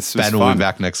 This was Ben fun. will be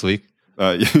back next week.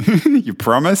 You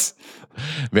promise?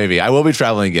 Maybe. I will be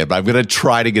traveling again, but I'm going to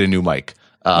try to get a new mic.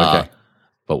 Okay.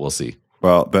 But we'll see.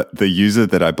 Well, the user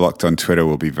that I blocked on Twitter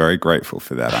will be very grateful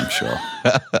for that, I'm sure.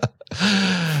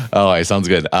 All right. Sounds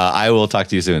good. I will talk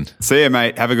to you soon. See you,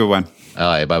 mate. Have a good one. All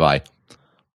right. Bye-bye.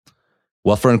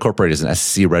 Wealthfront Incorporated is an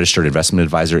SEC-registered investment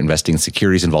advisor. Investing in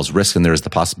securities involves risk, and there is the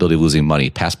possibility of losing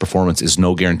money. Past performance is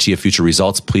no guarantee of future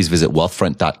results. Please visit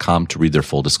wealthfront.com to read their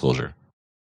full disclosure.